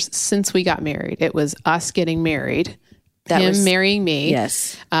 3 years since we got married. It was us getting married, him marrying me,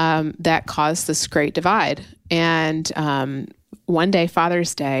 that caused this great divide. And one day,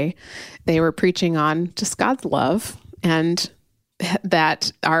 Father's Day, they were preaching on just God's love and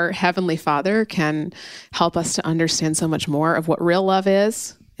that our Heavenly Father can help us to understand so much more of what real love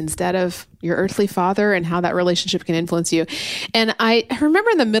is instead of your earthly father and how that relationship can influence you. And I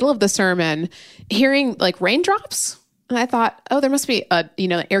remember in the middle of the sermon hearing like raindrops. And I thought, oh, there must be a,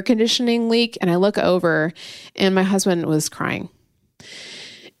 air conditioning leak. And I look over and my husband was crying.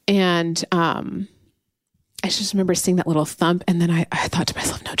 And I just remember seeing that little thump. And then I thought to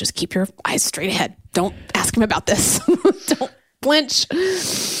myself, no, just keep your eyes straight ahead. Don't ask him about this. Don't flinch.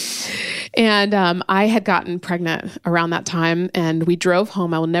 And I had gotten pregnant around that time, and we drove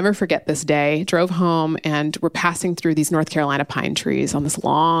home. I will never forget this day. Drove home, and we're passing through these North Carolina pine trees on this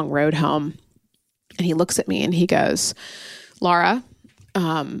long road home. And he looks at me and he goes, Lara,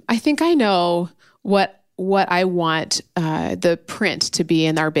 I think I know what I want the print to be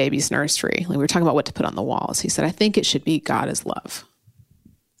in our baby's nursery. Like we were talking about what to put on the walls. He said, I think it should be God is love.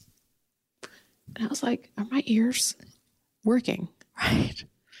 And I was like, are my ears working? Right.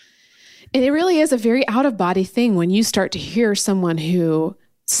 And it really is a very out-of-body thing when you start to hear someone who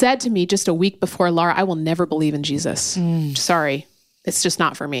said to me just a week before, Lara, I will never believe in Jesus. Sorry, it's just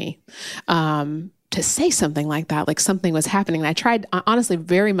not for me. To say something like that, like something was happening. And I honestly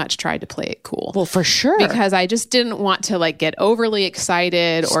very much tried to play it cool. Well, for sure. Because I just didn't want to like get overly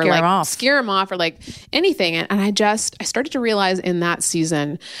excited or like scare him off or like anything. And I started to realize in that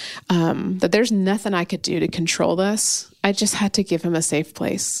season that there's nothing I could do to control this. I just had to give him a safe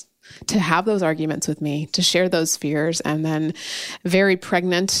place to have those arguments with me, to share those fears. And then very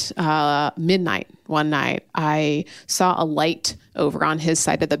pregnant, midnight one night, I saw a light over on his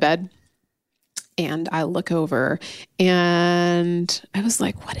side of the bed. And I look over and I was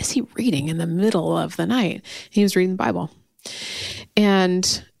like, what is he reading in the middle of the night? He was reading the Bible.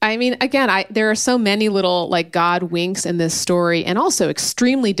 And I mean, again, there are so many little like God winks in this story and also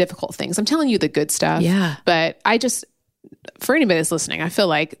extremely difficult things. I'm telling you the good stuff. Yeah. But for anybody that's listening, I feel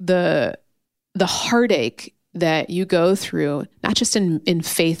like the heartache that you go through, not just in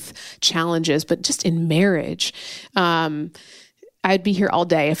faith challenges, but just in marriage, I'd be here all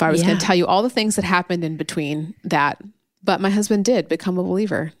day if I was going to tell you all the things that happened in between that. But my husband did become a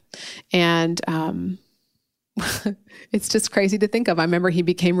believer. And it's just crazy to think of. I remember he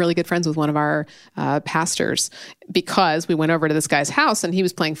became really good friends with one of our pastors because we went over to this guy's house and he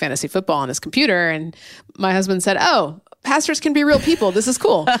was playing fantasy football on his computer. And my husband said, oh, pastors can be real people. This is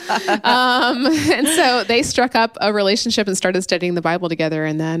cool. And so they struck up a relationship and started studying the Bible together.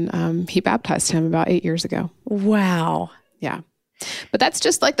 And then he baptized him about 8 years ago. Wow. Yeah. But that's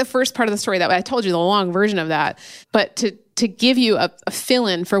just like the first part of the story that I told you, the long version of that. But to give you a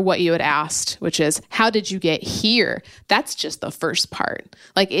fill-in for what you had asked, which is, how did you get here? That's just the first part.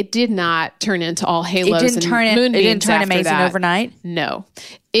 Like it did not turn into all halos and moonbeams. It didn't turn amazing overnight? No.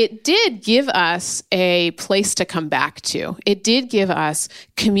 It did give us a place to come back to. It did give us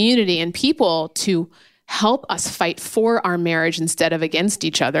community and people to help us fight for our marriage instead of against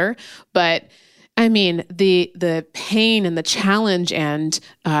each other. But I mean, the pain and the challenge and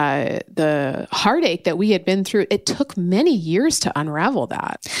the heartache that we had been through, it took many years to unravel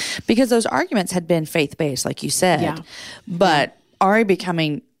that. Because those arguments had been faith-based, like you said. But Ari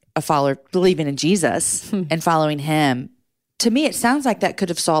becoming a follower, believing in Jesus and following him, to me, it sounds like that could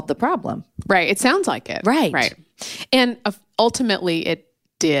have solved the problem. Right. It sounds like it. Right. And ultimately, it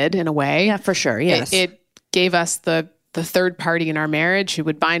did in a way. Yeah, for sure. Yes. It gave us the third party in our marriage who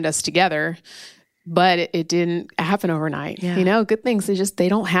would bind us together. But it didn't happen overnight. Yeah. Good things, they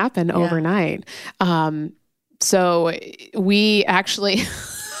don't happen overnight. So we actually,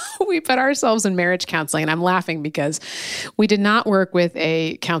 we put ourselves in marriage counseling, and I'm laughing because we did not work with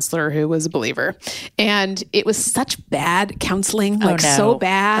a counselor who was a believer. And it was such bad counseling, so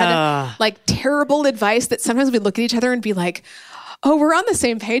bad, like terrible advice that sometimes we look at each other and be like, Oh, we're on the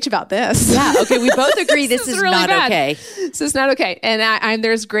same page about this. Yeah. Okay. We both agree this is really not bad. okay. This is not okay. And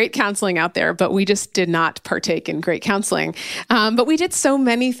there's great counseling out there, but we just did not partake in great counseling. But we did so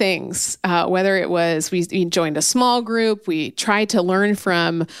many things, whether it was we joined a small group, we tried to learn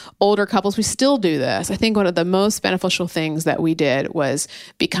from older couples. We still do this. I think one of the most beneficial things that we did was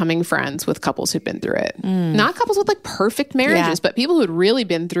becoming friends with couples who'd been through it. Not couples with like perfect marriages, but people who had really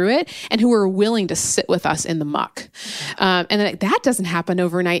been through it and who were willing to sit with us in the muck. And then that doesn't happen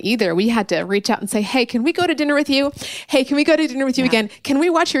overnight either. We had to reach out and say, hey, can we go to dinner with you? Hey, can we go to dinner with you again? Can we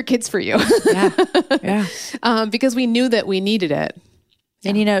watch your kids for you? Because we knew that we needed it.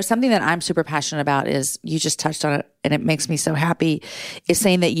 And something that I'm super passionate about is, you just touched on it and it makes me so happy, is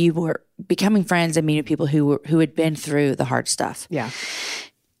saying that you were becoming friends and meeting people who had been through the hard stuff. Yeah.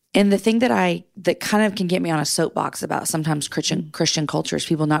 And the thing that kind of can get me on a soapbox about sometimes Christian culture is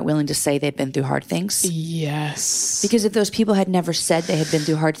people not willing to say they've been through hard things. Yes. Because if those people had never said they had been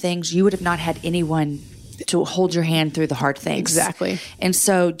through hard things, you would have not had anyone to hold your hand through the hard things. Exactly. And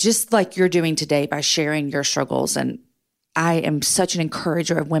so just like you're doing today by sharing your struggles, and I am such an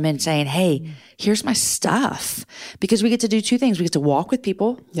encourager of women saying, hey, here's my stuff. Because we get to do two things. We get to walk with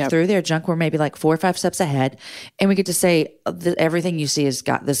people through their junk. We're maybe like 4 or 5 steps ahead. And we get to say, everything you see is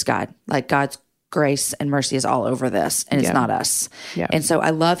God, like God's grace and mercy is all over this, and it's not us. Yeah. And so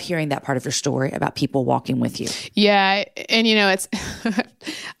I love hearing that part of your story about people walking with you. Yeah. And it's,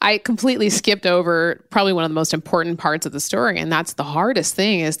 I completely skipped over probably one of the most important parts of the story. And that's the hardest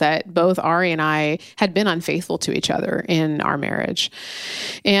thing, is that both Ari and I had been unfaithful to each other in our marriage.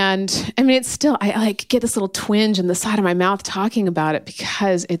 And I mean, it's still, I like get this little twinge in the side of my mouth talking about it,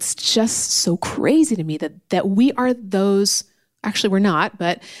 because it's just so crazy to me that we are those. Actually, we're not,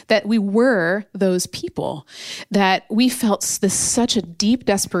 but that we were those people, that we felt such a deep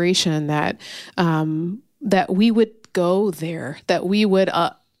desperation that we would go there, that we would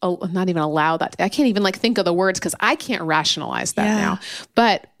not even allow that. I can't even think of the words, because I can't rationalize that now.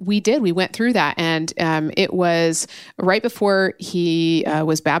 But we did. We went through that, and it was right before he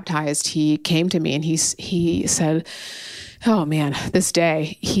was baptized. He came to me and he said, "Oh man, this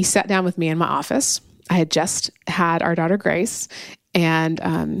day." He sat down with me in my office. I had just had our daughter Grace, and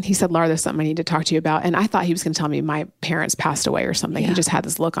he said, "Lara, there's something I need to talk to you about." And I thought he was going to tell me my parents passed away or something. He just had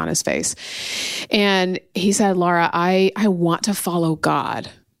this look on his face. And he said, "Lara, I want to follow God.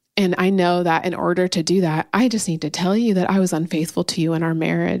 And I know that in order to do that, I just need to tell you that I was unfaithful to you in our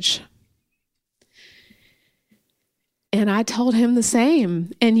marriage." And I told him the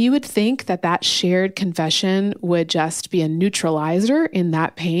same. And you would think that shared confession would just be a neutralizer in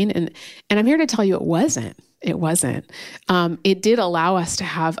that pain. And I'm here to tell you it wasn't. It wasn't. It did allow us to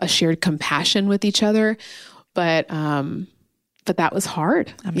have a shared compassion with each other, but that was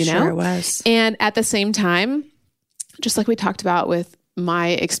hard. I'm sure it was. And at the same time, just like we talked about with my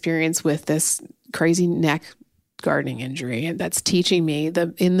experience with this crazy neck gardening injury, and that's teaching me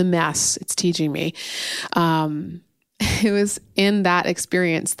in the mess, it's teaching me, it was in that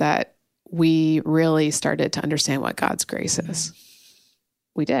experience that we really started to understand what God's grace is.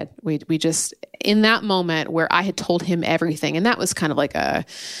 We did. We just, in that moment where I had told him everything, and that was kind of like a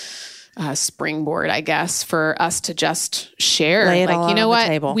springboard, I guess, for us to just share. Lay it all you know on what? the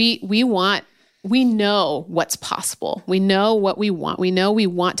table. We know what's possible. We know what we want. We know we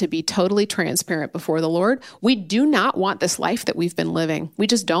want to be totally transparent before the Lord. We do not want this life that we've been living. We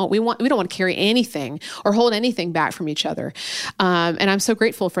just don't. We don't want to carry anything or hold anything back from each other. And I'm so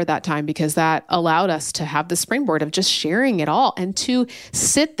grateful for that time, because that allowed us to have the springboard of just sharing it all and to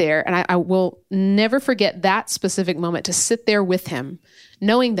sit there. And I will never forget that specific moment, to sit there with him,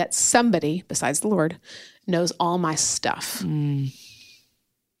 knowing that somebody besides the Lord knows all my stuff.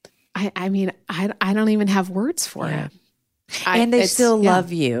 I mean, I don't even have words for it. And they still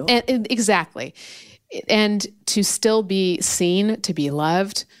love you. And exactly. And to still be seen, to be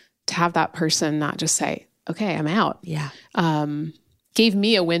loved, to have that person not just say, "Okay, I'm out." Yeah. Gave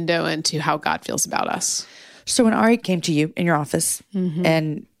me a window into how God feels about us. So when Ari came to you in your office,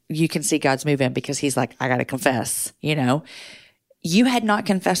 and you can see God's move in, because he's like, "I got to confess," you had not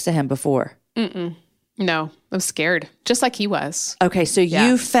confessed to him before. No, I was scared, just like he was. Okay, so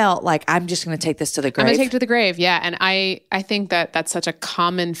you felt like, I'm just going to take this to the grave. I'm going to take it to the grave, yeah. And I think that's such a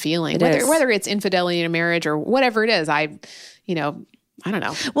common feeling, whether it's infidelity in a marriage or whatever it is. I don't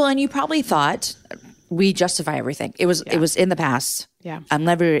know. Well, and you probably thought, we justify everything. It was in the past. Yeah, I'm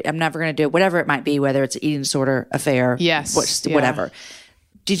never going to do it, whatever it might be, whether it's an eating disorder, affair, whatever.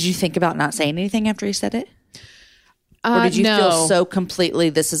 Did you think about not saying anything after he said it? Or did you feel so completely,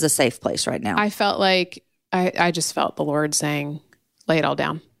 this is a safe place right now? I felt like, I just felt the Lord saying, lay it all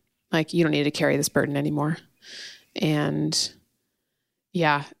down. Like, you don't need to carry this burden anymore. And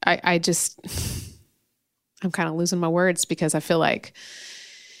Yeah. I'm kind of losing my words because I feel like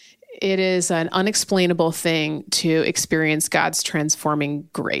it is an unexplainable thing to experience God's transforming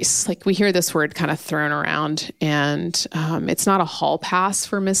grace. Like we hear this word kind of thrown around, and it's not a hall pass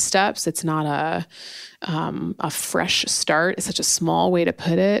for missteps. It's not a fresh start. It's such a small way to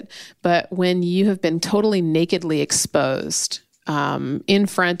put it. But when you have been totally nakedly exposed in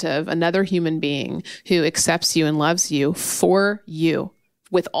front of another human being who accepts you and loves you for you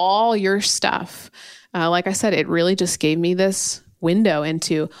with all your stuff, like I said, it really just gave me this window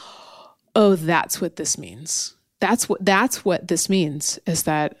into, oh, that's what this means. That's what this means, is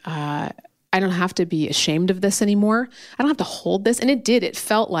that I don't have to be ashamed of this anymore. I don't have to hold this. And it did. It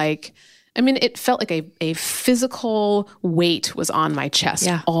felt like a physical weight was on my chest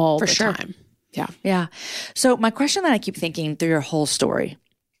all the time. Yeah. Yeah. So my question that I keep thinking through your whole story,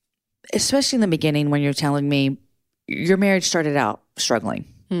 especially in the beginning when you're telling me your marriage started out struggling.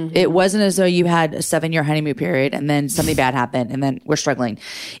 Mm-hmm. It wasn't as though you had a 7-year honeymoon period and then something bad happened and then we're struggling.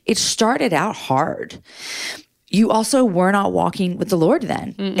 It started out hard. You also were not walking with the Lord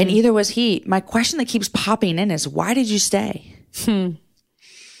then, and neither was he. My question that keeps popping in is, why did you stay?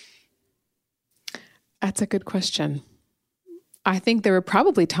 That's a good question. I think there were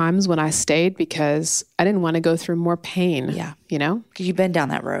probably times when I stayed because I didn't want to go through more pain. Yeah. You know? Because you've been down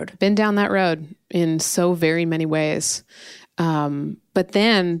that road. Been down that road in so very many ways. But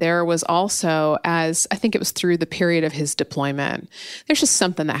then there was also, as I think it was through the period of his deployment, there's just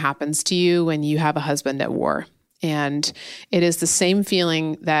something that happens to you when you have a husband at war. And it is the same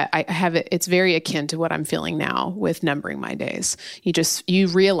feeling that I have. It's very akin to what I'm feeling now with numbering my days. You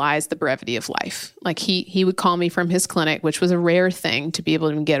realize the brevity of life. Like he would call me from his clinic, which was a rare thing to be able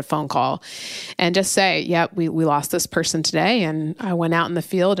to get a phone call and just say, yeah, we lost this person today. And I went out in the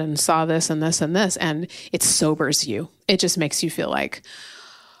field and saw this and this and this. And it sobers you. It just makes you feel like,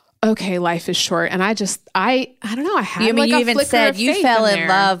 okay, life is short. And I don't know. I had you even said you fell in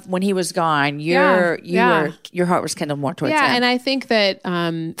love when he was gone. Your heart was kindled more towards him. Yeah. And I think that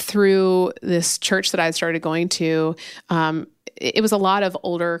through this church that I started going to, it was a lot of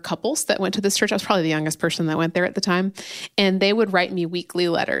older couples that went to this church. I was probably the youngest person that went there at the time. And they would write me weekly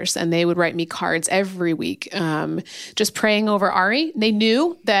letters and they would write me cards every week, just praying over Ari. They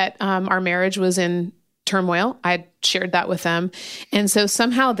knew that our marriage was in turmoil. I had shared that with them. And so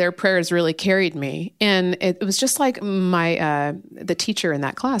somehow their prayers really carried me. And it was just like the teacher in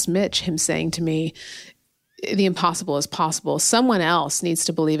that class, Mitch, him saying to me, the impossible is possible. Someone else needs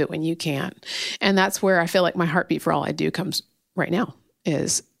to believe it when you can't. And that's where I feel like my heartbeat for all I do comes right now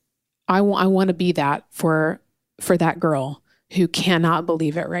is I want to be that for that girl who cannot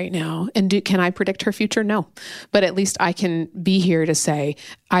believe it right now. And can I predict her future? No. But at least I can be here to say,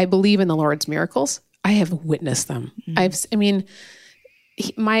 I believe in the Lord's miracles. I have witnessed them.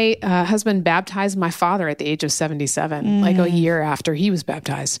 My husband baptized my father at the age of 77, like a year after he was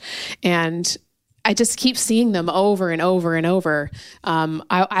baptized. And I just keep seeing them over and over and over.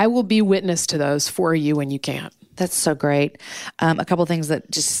 I will be witness to those for you when you can't. That's so great. A couple of things that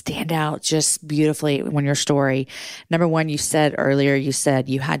just stand out just beautifully in your story. Number one, you said earlier,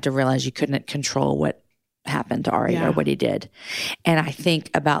 you had to realize you couldn't control what happened to Ari or what he did. And I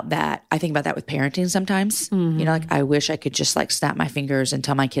think about that. I think about that with parenting sometimes. Mm-hmm. You know, like I wish I could just like snap my fingers and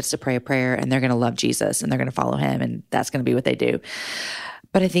tell my kids to pray a prayer and they're going to love Jesus and they're going to follow him and that's going to be what they do.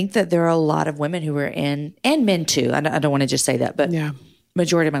 But I think that there are a lot of women who are in, and men too. I don't want to just say that, but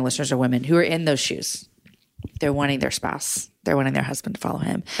majority of my listeners are women who are in those shoes. They're wanting their spouse. They're wanting their husband to follow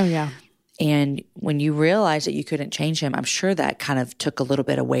him. Oh, yeah. And when you realize that you couldn't change him, I'm sure that kind of took a little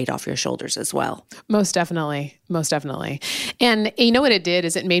bit of weight off your shoulders as well. Most definitely. Most definitely. And you know what it did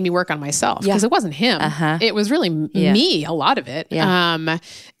is it made me work on myself because it wasn't him. It was really me, a lot of it. Yeah.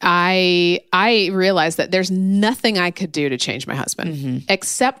 I realized that there's nothing I could do to change my husband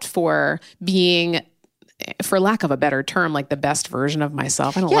except for being, for lack of a better term, like the best version of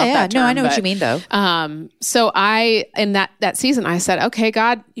myself. I don't love that term. No, I know what you mean though. So in that season, I said, okay,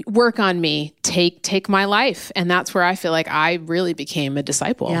 God, work on me, take my life. And that's where I feel like I really became a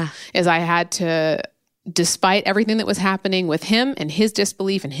disciple is I had to, despite everything that was happening with him and his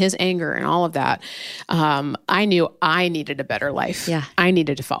disbelief and his anger and all of that, I knew I needed a better life. Yeah. I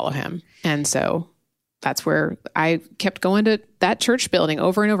needed to follow him. And so that's where I kept going to that church building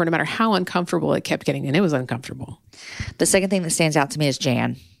over and over, no matter how uncomfortable it kept getting. And it was uncomfortable. The second thing that stands out to me is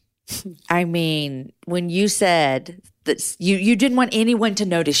Jan. I mean, when you said that you didn't want anyone to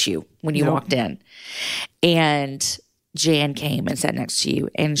notice you when you walked in, and Jan came and sat next to you,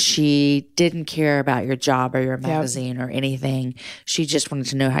 and she didn't care about your job or your magazine or anything. She just wanted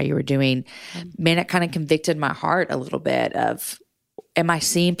to know how you were doing. Man, it kind of convicted my heart a little bit of am I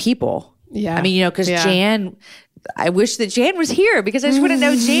seeing people? Yeah. I mean, because Jan, I wish that Jan was here because I just want to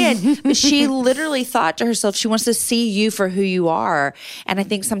know Jan. But she literally thought to herself, she wants to see you for who you are. And I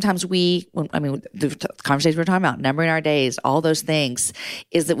think sometimes the conversation we're talking about, numbering our days, all those things,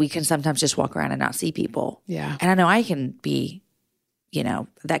 is that we can sometimes just walk around and not see people. Yeah. And I know I can be,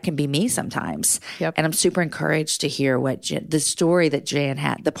 that can be me sometimes. Yep. And I'm super encouraged to hear the story that Jan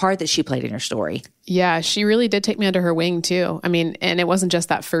had, the part that she played in your story. Yeah, she really did take me under her wing too. I mean, and it wasn't just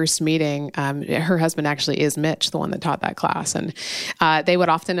that first meeting. Her husband actually is Mitch, the one that taught that class. And they would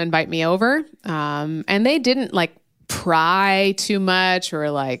often invite me over. And they didn't pry too much or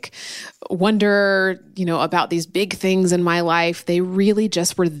wonder, about these big things in my life. They really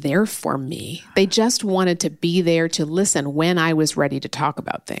just were there for me. They just wanted to be there to listen when I was ready to talk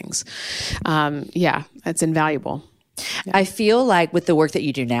about things. It's invaluable. Yeah. I feel like with the work that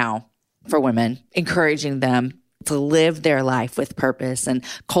you do now for women, encouraging them to live their life with purpose and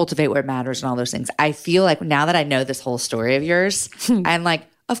cultivate what matters and all those things. I feel like now that I know this whole story of yours, I'm like,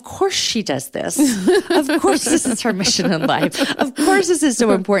 of course she does this. Of course this is her mission in life. Of course this is so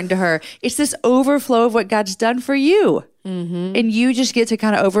important to her. It's this overflow of what God's done for you. Mm-hmm. And you just get to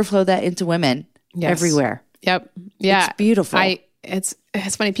kind of overflow that into women everywhere. Yep. Yeah. It's beautiful. It's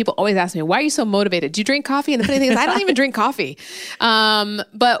funny. People always ask me, why are you so motivated? Do you drink coffee? And the funny thing is, I don't even drink coffee.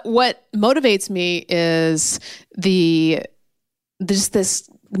 But what motivates me is this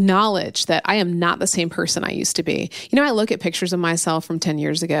knowledge that I am not the same person I used to be. I look at pictures of myself from 10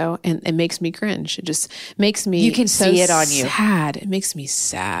 years ago and it makes me cringe. It just makes me You can see it on you. Sad. It makes me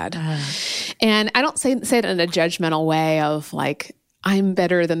sad. And I don't say it in a judgmental way of I'm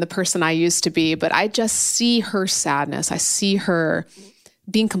better than the person I used to be, but I just see her sadness. I see her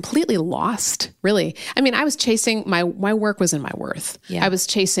being completely lost, really. I mean, I was chasing, my work was in my worth. Yeah. I was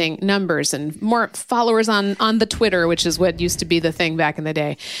chasing numbers and more followers on the Twitter, which is what used to be the thing back in the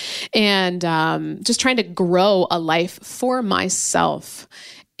day. And just trying to grow a life for myself.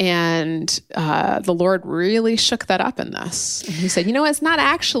 And the Lord really shook that up in this. And he said, it's not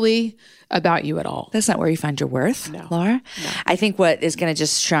actually about you at all. That's not where you find your worth, Lara. No. I think what is going to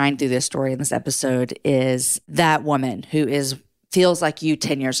just shine through this story in this episode is that woman who feels like you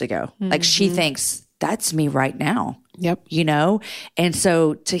 10 years ago. Mm-hmm. She thinks, that's me right now. Yep. And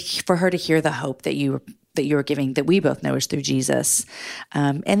so for her to hear the hope that you were giving, that we both know is through Jesus.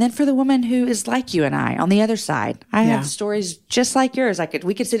 And then for the woman who is like you and I on the other side, I have stories just like yours.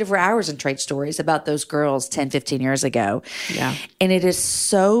 We could sit here for hours and trade stories about those girls 10, 15 years ago. Yeah. And it is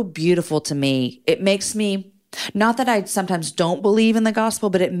so beautiful to me. It makes me, not that I sometimes don't believe in the gospel,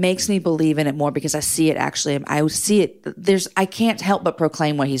 but it makes me believe in it more because I see it actually. I see it. I can't help but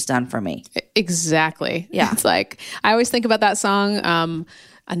proclaim what he's done for me. Exactly. Yeah. It's I always think about that song.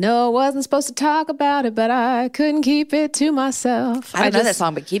 I know I wasn't supposed to talk about it, but I couldn't keep it to myself. I don't know that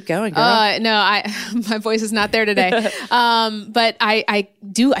song, but keep going, girl. No, my voice is not there today. But I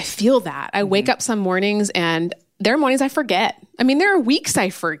feel that. I wake up some mornings and there are mornings I forget. I mean, there are weeks I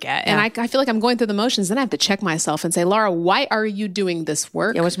forget. And I feel like I'm going through the motions. Then I have to check myself and say, Lara, why are you doing this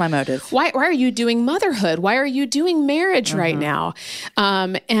work? Yeah, what's my motive? Why are you doing motherhood? Why are you doing marriage right now?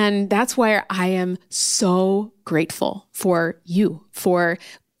 And that's why I am so grateful for you, for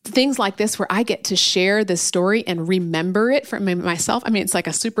things like this where I get to share this story and remember it from myself. I mean, it's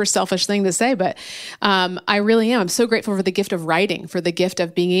a super selfish thing to say, but I really am. I'm so grateful for the gift of writing, for the gift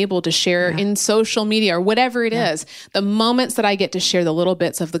of being able to share in social media or whatever it is. The moments that I get to share the little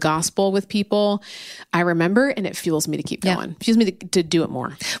bits of the gospel with people, I remember and it fuels me to keep going. It fuels me to do it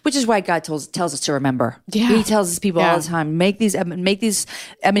more. Which is why God tells us to remember. Yeah. He tells his people all the time, make these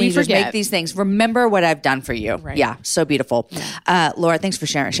things. Remember what I've done for you. Right. Yeah. So beautiful. Yeah. Lara, thanks for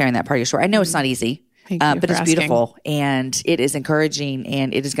sharing that part of your story. I know it's not easy, but it's beautiful and it is encouraging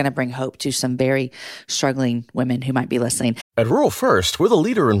and it is going to bring hope to some very struggling women who might be listening. At Rural First, we're the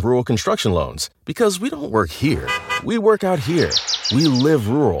leader in rural construction loans because we don't work here. We work out here. We live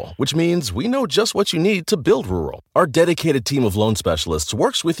rural, which means we know just what you need to build rural. Our dedicated team of loan specialists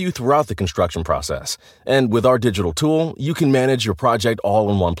works with you throughout the construction process. And with our digital tool, you can manage your project all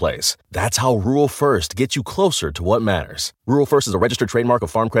in one place. That's how Rural First gets you closer to what matters. Rural First is a registered trademark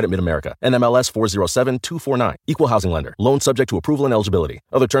of Farm Credit Mid-America, NMLS 407249. Equal housing lender. Loan subject to approval and eligibility.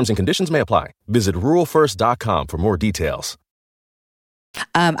 Other terms and conditions may apply. Visit ruralfirst.com for more details.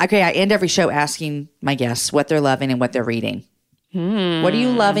 I end every show asking my guests what they're loving and what they're reading. What are you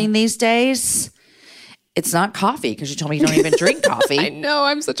loving these days? It's not coffee because you told me you don't even drink coffee. I know,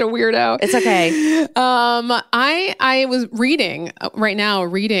 I'm such a weirdo. It's okay. I was reading right now.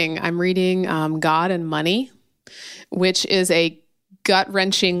 I'm reading God and Money, which is a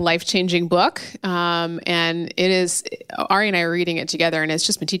gut-wrenching, life-changing book. And it is, Ari and I are reading it together, and it's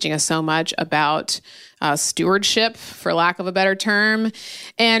just been teaching us so much about stewardship, for lack of a better term,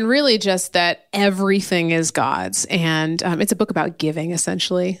 and really just that everything is God's. And it's a book about giving,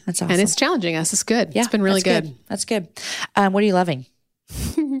 essentially. That's awesome. And it's challenging us. It's good. Yeah, it's been really good. That's good. What are you loving?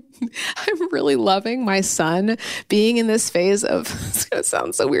 I'm really loving my son being in this phase of, it's going to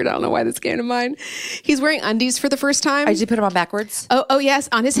sound so weird. I don't know why this came to mind. He's wearing undies for the first time. Did you put them on backwards? Oh yes,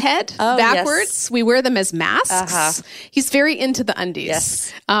 on his head, backwards. Yes. We wear them as masks. Uh-huh. He's very into the undies.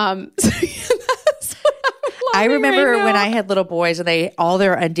 Yes. That's what I'm I remember right when now. I had little boys and all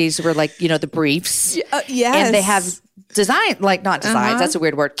their undies were like, the briefs. Yes. And they have not designs, that's a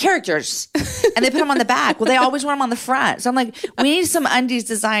weird word, characters. And they put them on the back. Well, they always wear them on the front. So I'm like, we need some undies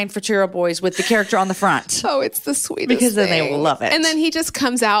designed for 2-year-old boys with the character on the front. Oh, it's the sweetest Because then thing. they will love it. And then he just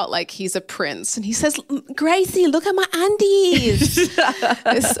comes out like he's a prince. And he says, Gracie, look at my undies.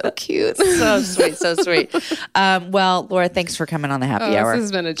 It's so cute. So sweet, so sweet. Well, Laura, thanks for coming on the Happy Hour. This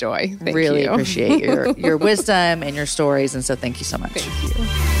has been a joy. Thank really you. appreciate your wisdom and your stories. And so thank you so much. Thank you.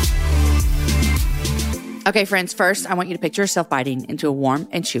 Okay, friends, first, I want you to picture yourself biting into a warm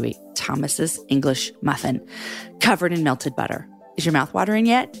and chewy Thomas's English muffin covered in melted butter. Is your mouth watering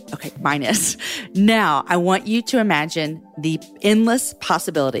yet? Okay, mine is. Now, I want you to imagine the endless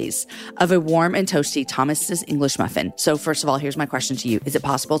possibilities of a warm and toasty Thomas's English muffin. So first of all, here's my question to you. Is it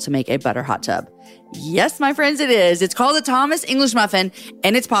possible to make a butter hot tub? Yes, my friends, it is. It's called a Thomas English muffin,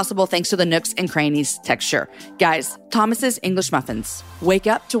 and it's possible thanks to the nooks and crannies texture. Guys, Thomas's English muffins. Wake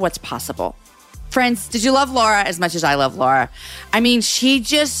up to what's possible. Friends, did you love Lara as much as I love Lara? I mean, she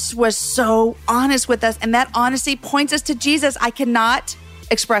just was so honest with us, and that honesty points us to Jesus. I cannot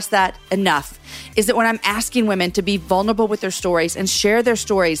express that enough, is that when I'm asking women to be vulnerable with their stories and share their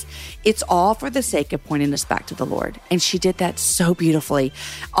stories, it's all for the sake of pointing us back to the Lord. And she did that so beautifully.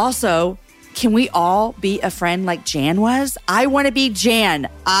 Also, can we all be a friend like Jan was? I want to be Jan.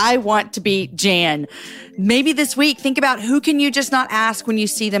 I want to be Jan. Maybe this week, think about who can you just not ask when you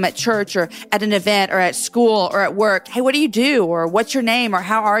see them at church or at an event or at school or at work. Hey, what do you do? Or what's your name? Or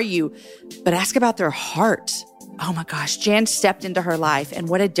how are you? But ask about their heart. Oh my gosh, Jan stepped into her life and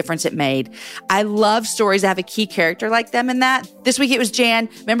what a difference it made. I love stories that have a key character like them in that. This week it was Jan.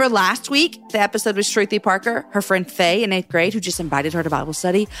 Remember last week, the episode was Shruti Parker, her friend Faye in 8th grade, who just invited her to Bible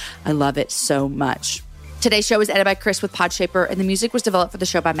study. I love it so much. Today's show was edited by Chris with Podshaper, and the music was developed for the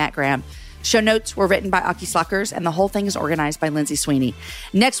show by Matt Graham. Show notes were written by Aki Sluckers, and the whole thing is organized by Lindsay Sweeney.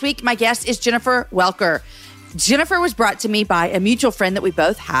 Next week, my guest is Jennifer Welker. Jennifer was brought to me by a mutual friend that we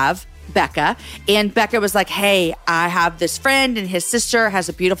both have, Becca. And Becca was like, hey, I have this friend and his sister has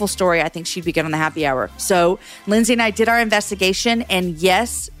a beautiful story. I think she'd be good on the happy hour. So Lindsay and I did our investigation, and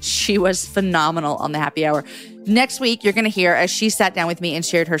yes, she was phenomenal on the happy hour. Next week, you're going to hear as she sat down with me and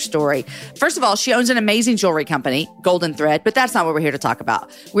shared her story. First of all, she owns an amazing jewelry company, Golden Thread, but that's not what we're here to talk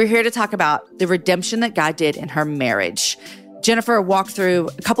about. We're here to talk about the redemption that God did in her marriage. Jennifer walked through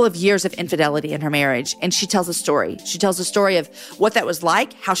a couple of years of infidelity in her marriage, and she tells a story. She tells a story of what that was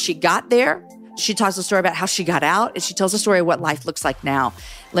like, how she got there. She tells a story about how she got out, and she tells a story of what life looks like now.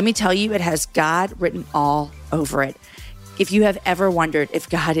 Let me tell you, it has God written all over it. If you have ever wondered if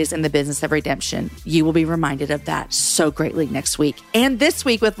God is in the business of redemption, you will be reminded of that so greatly next week. And this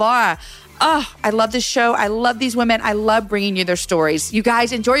week with Lara. Oh, I love this show. I love these women. I love bringing you their stories. You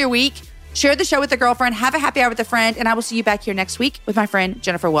guys enjoy your week. Share the show with a girlfriend. Have a happy hour with a friend. And I will see you back here next week with my friend,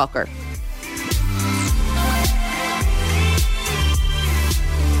 Jennifer Welker.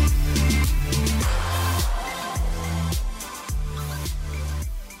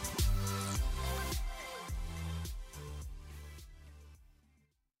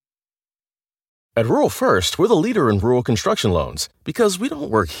 At Rural First, we're the leader in rural construction loans because we don't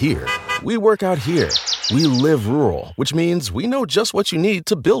work here. We work out here. We live rural, which means we know just what you need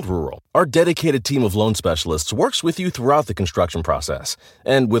to build rural. Our dedicated team of loan specialists works with you throughout the construction process.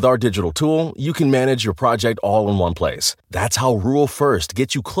 And with our digital tool, you can manage your project all in one place. That's how Rural First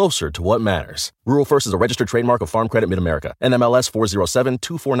gets you closer to what matters. Rural First is a registered trademark of Farm Credit Mid-America, NMLS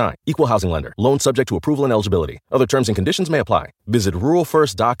 407249. Equal housing lender. Loan subject to approval and eligibility. Other terms and conditions may apply. Visit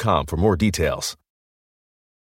ruralfirst.com for more details.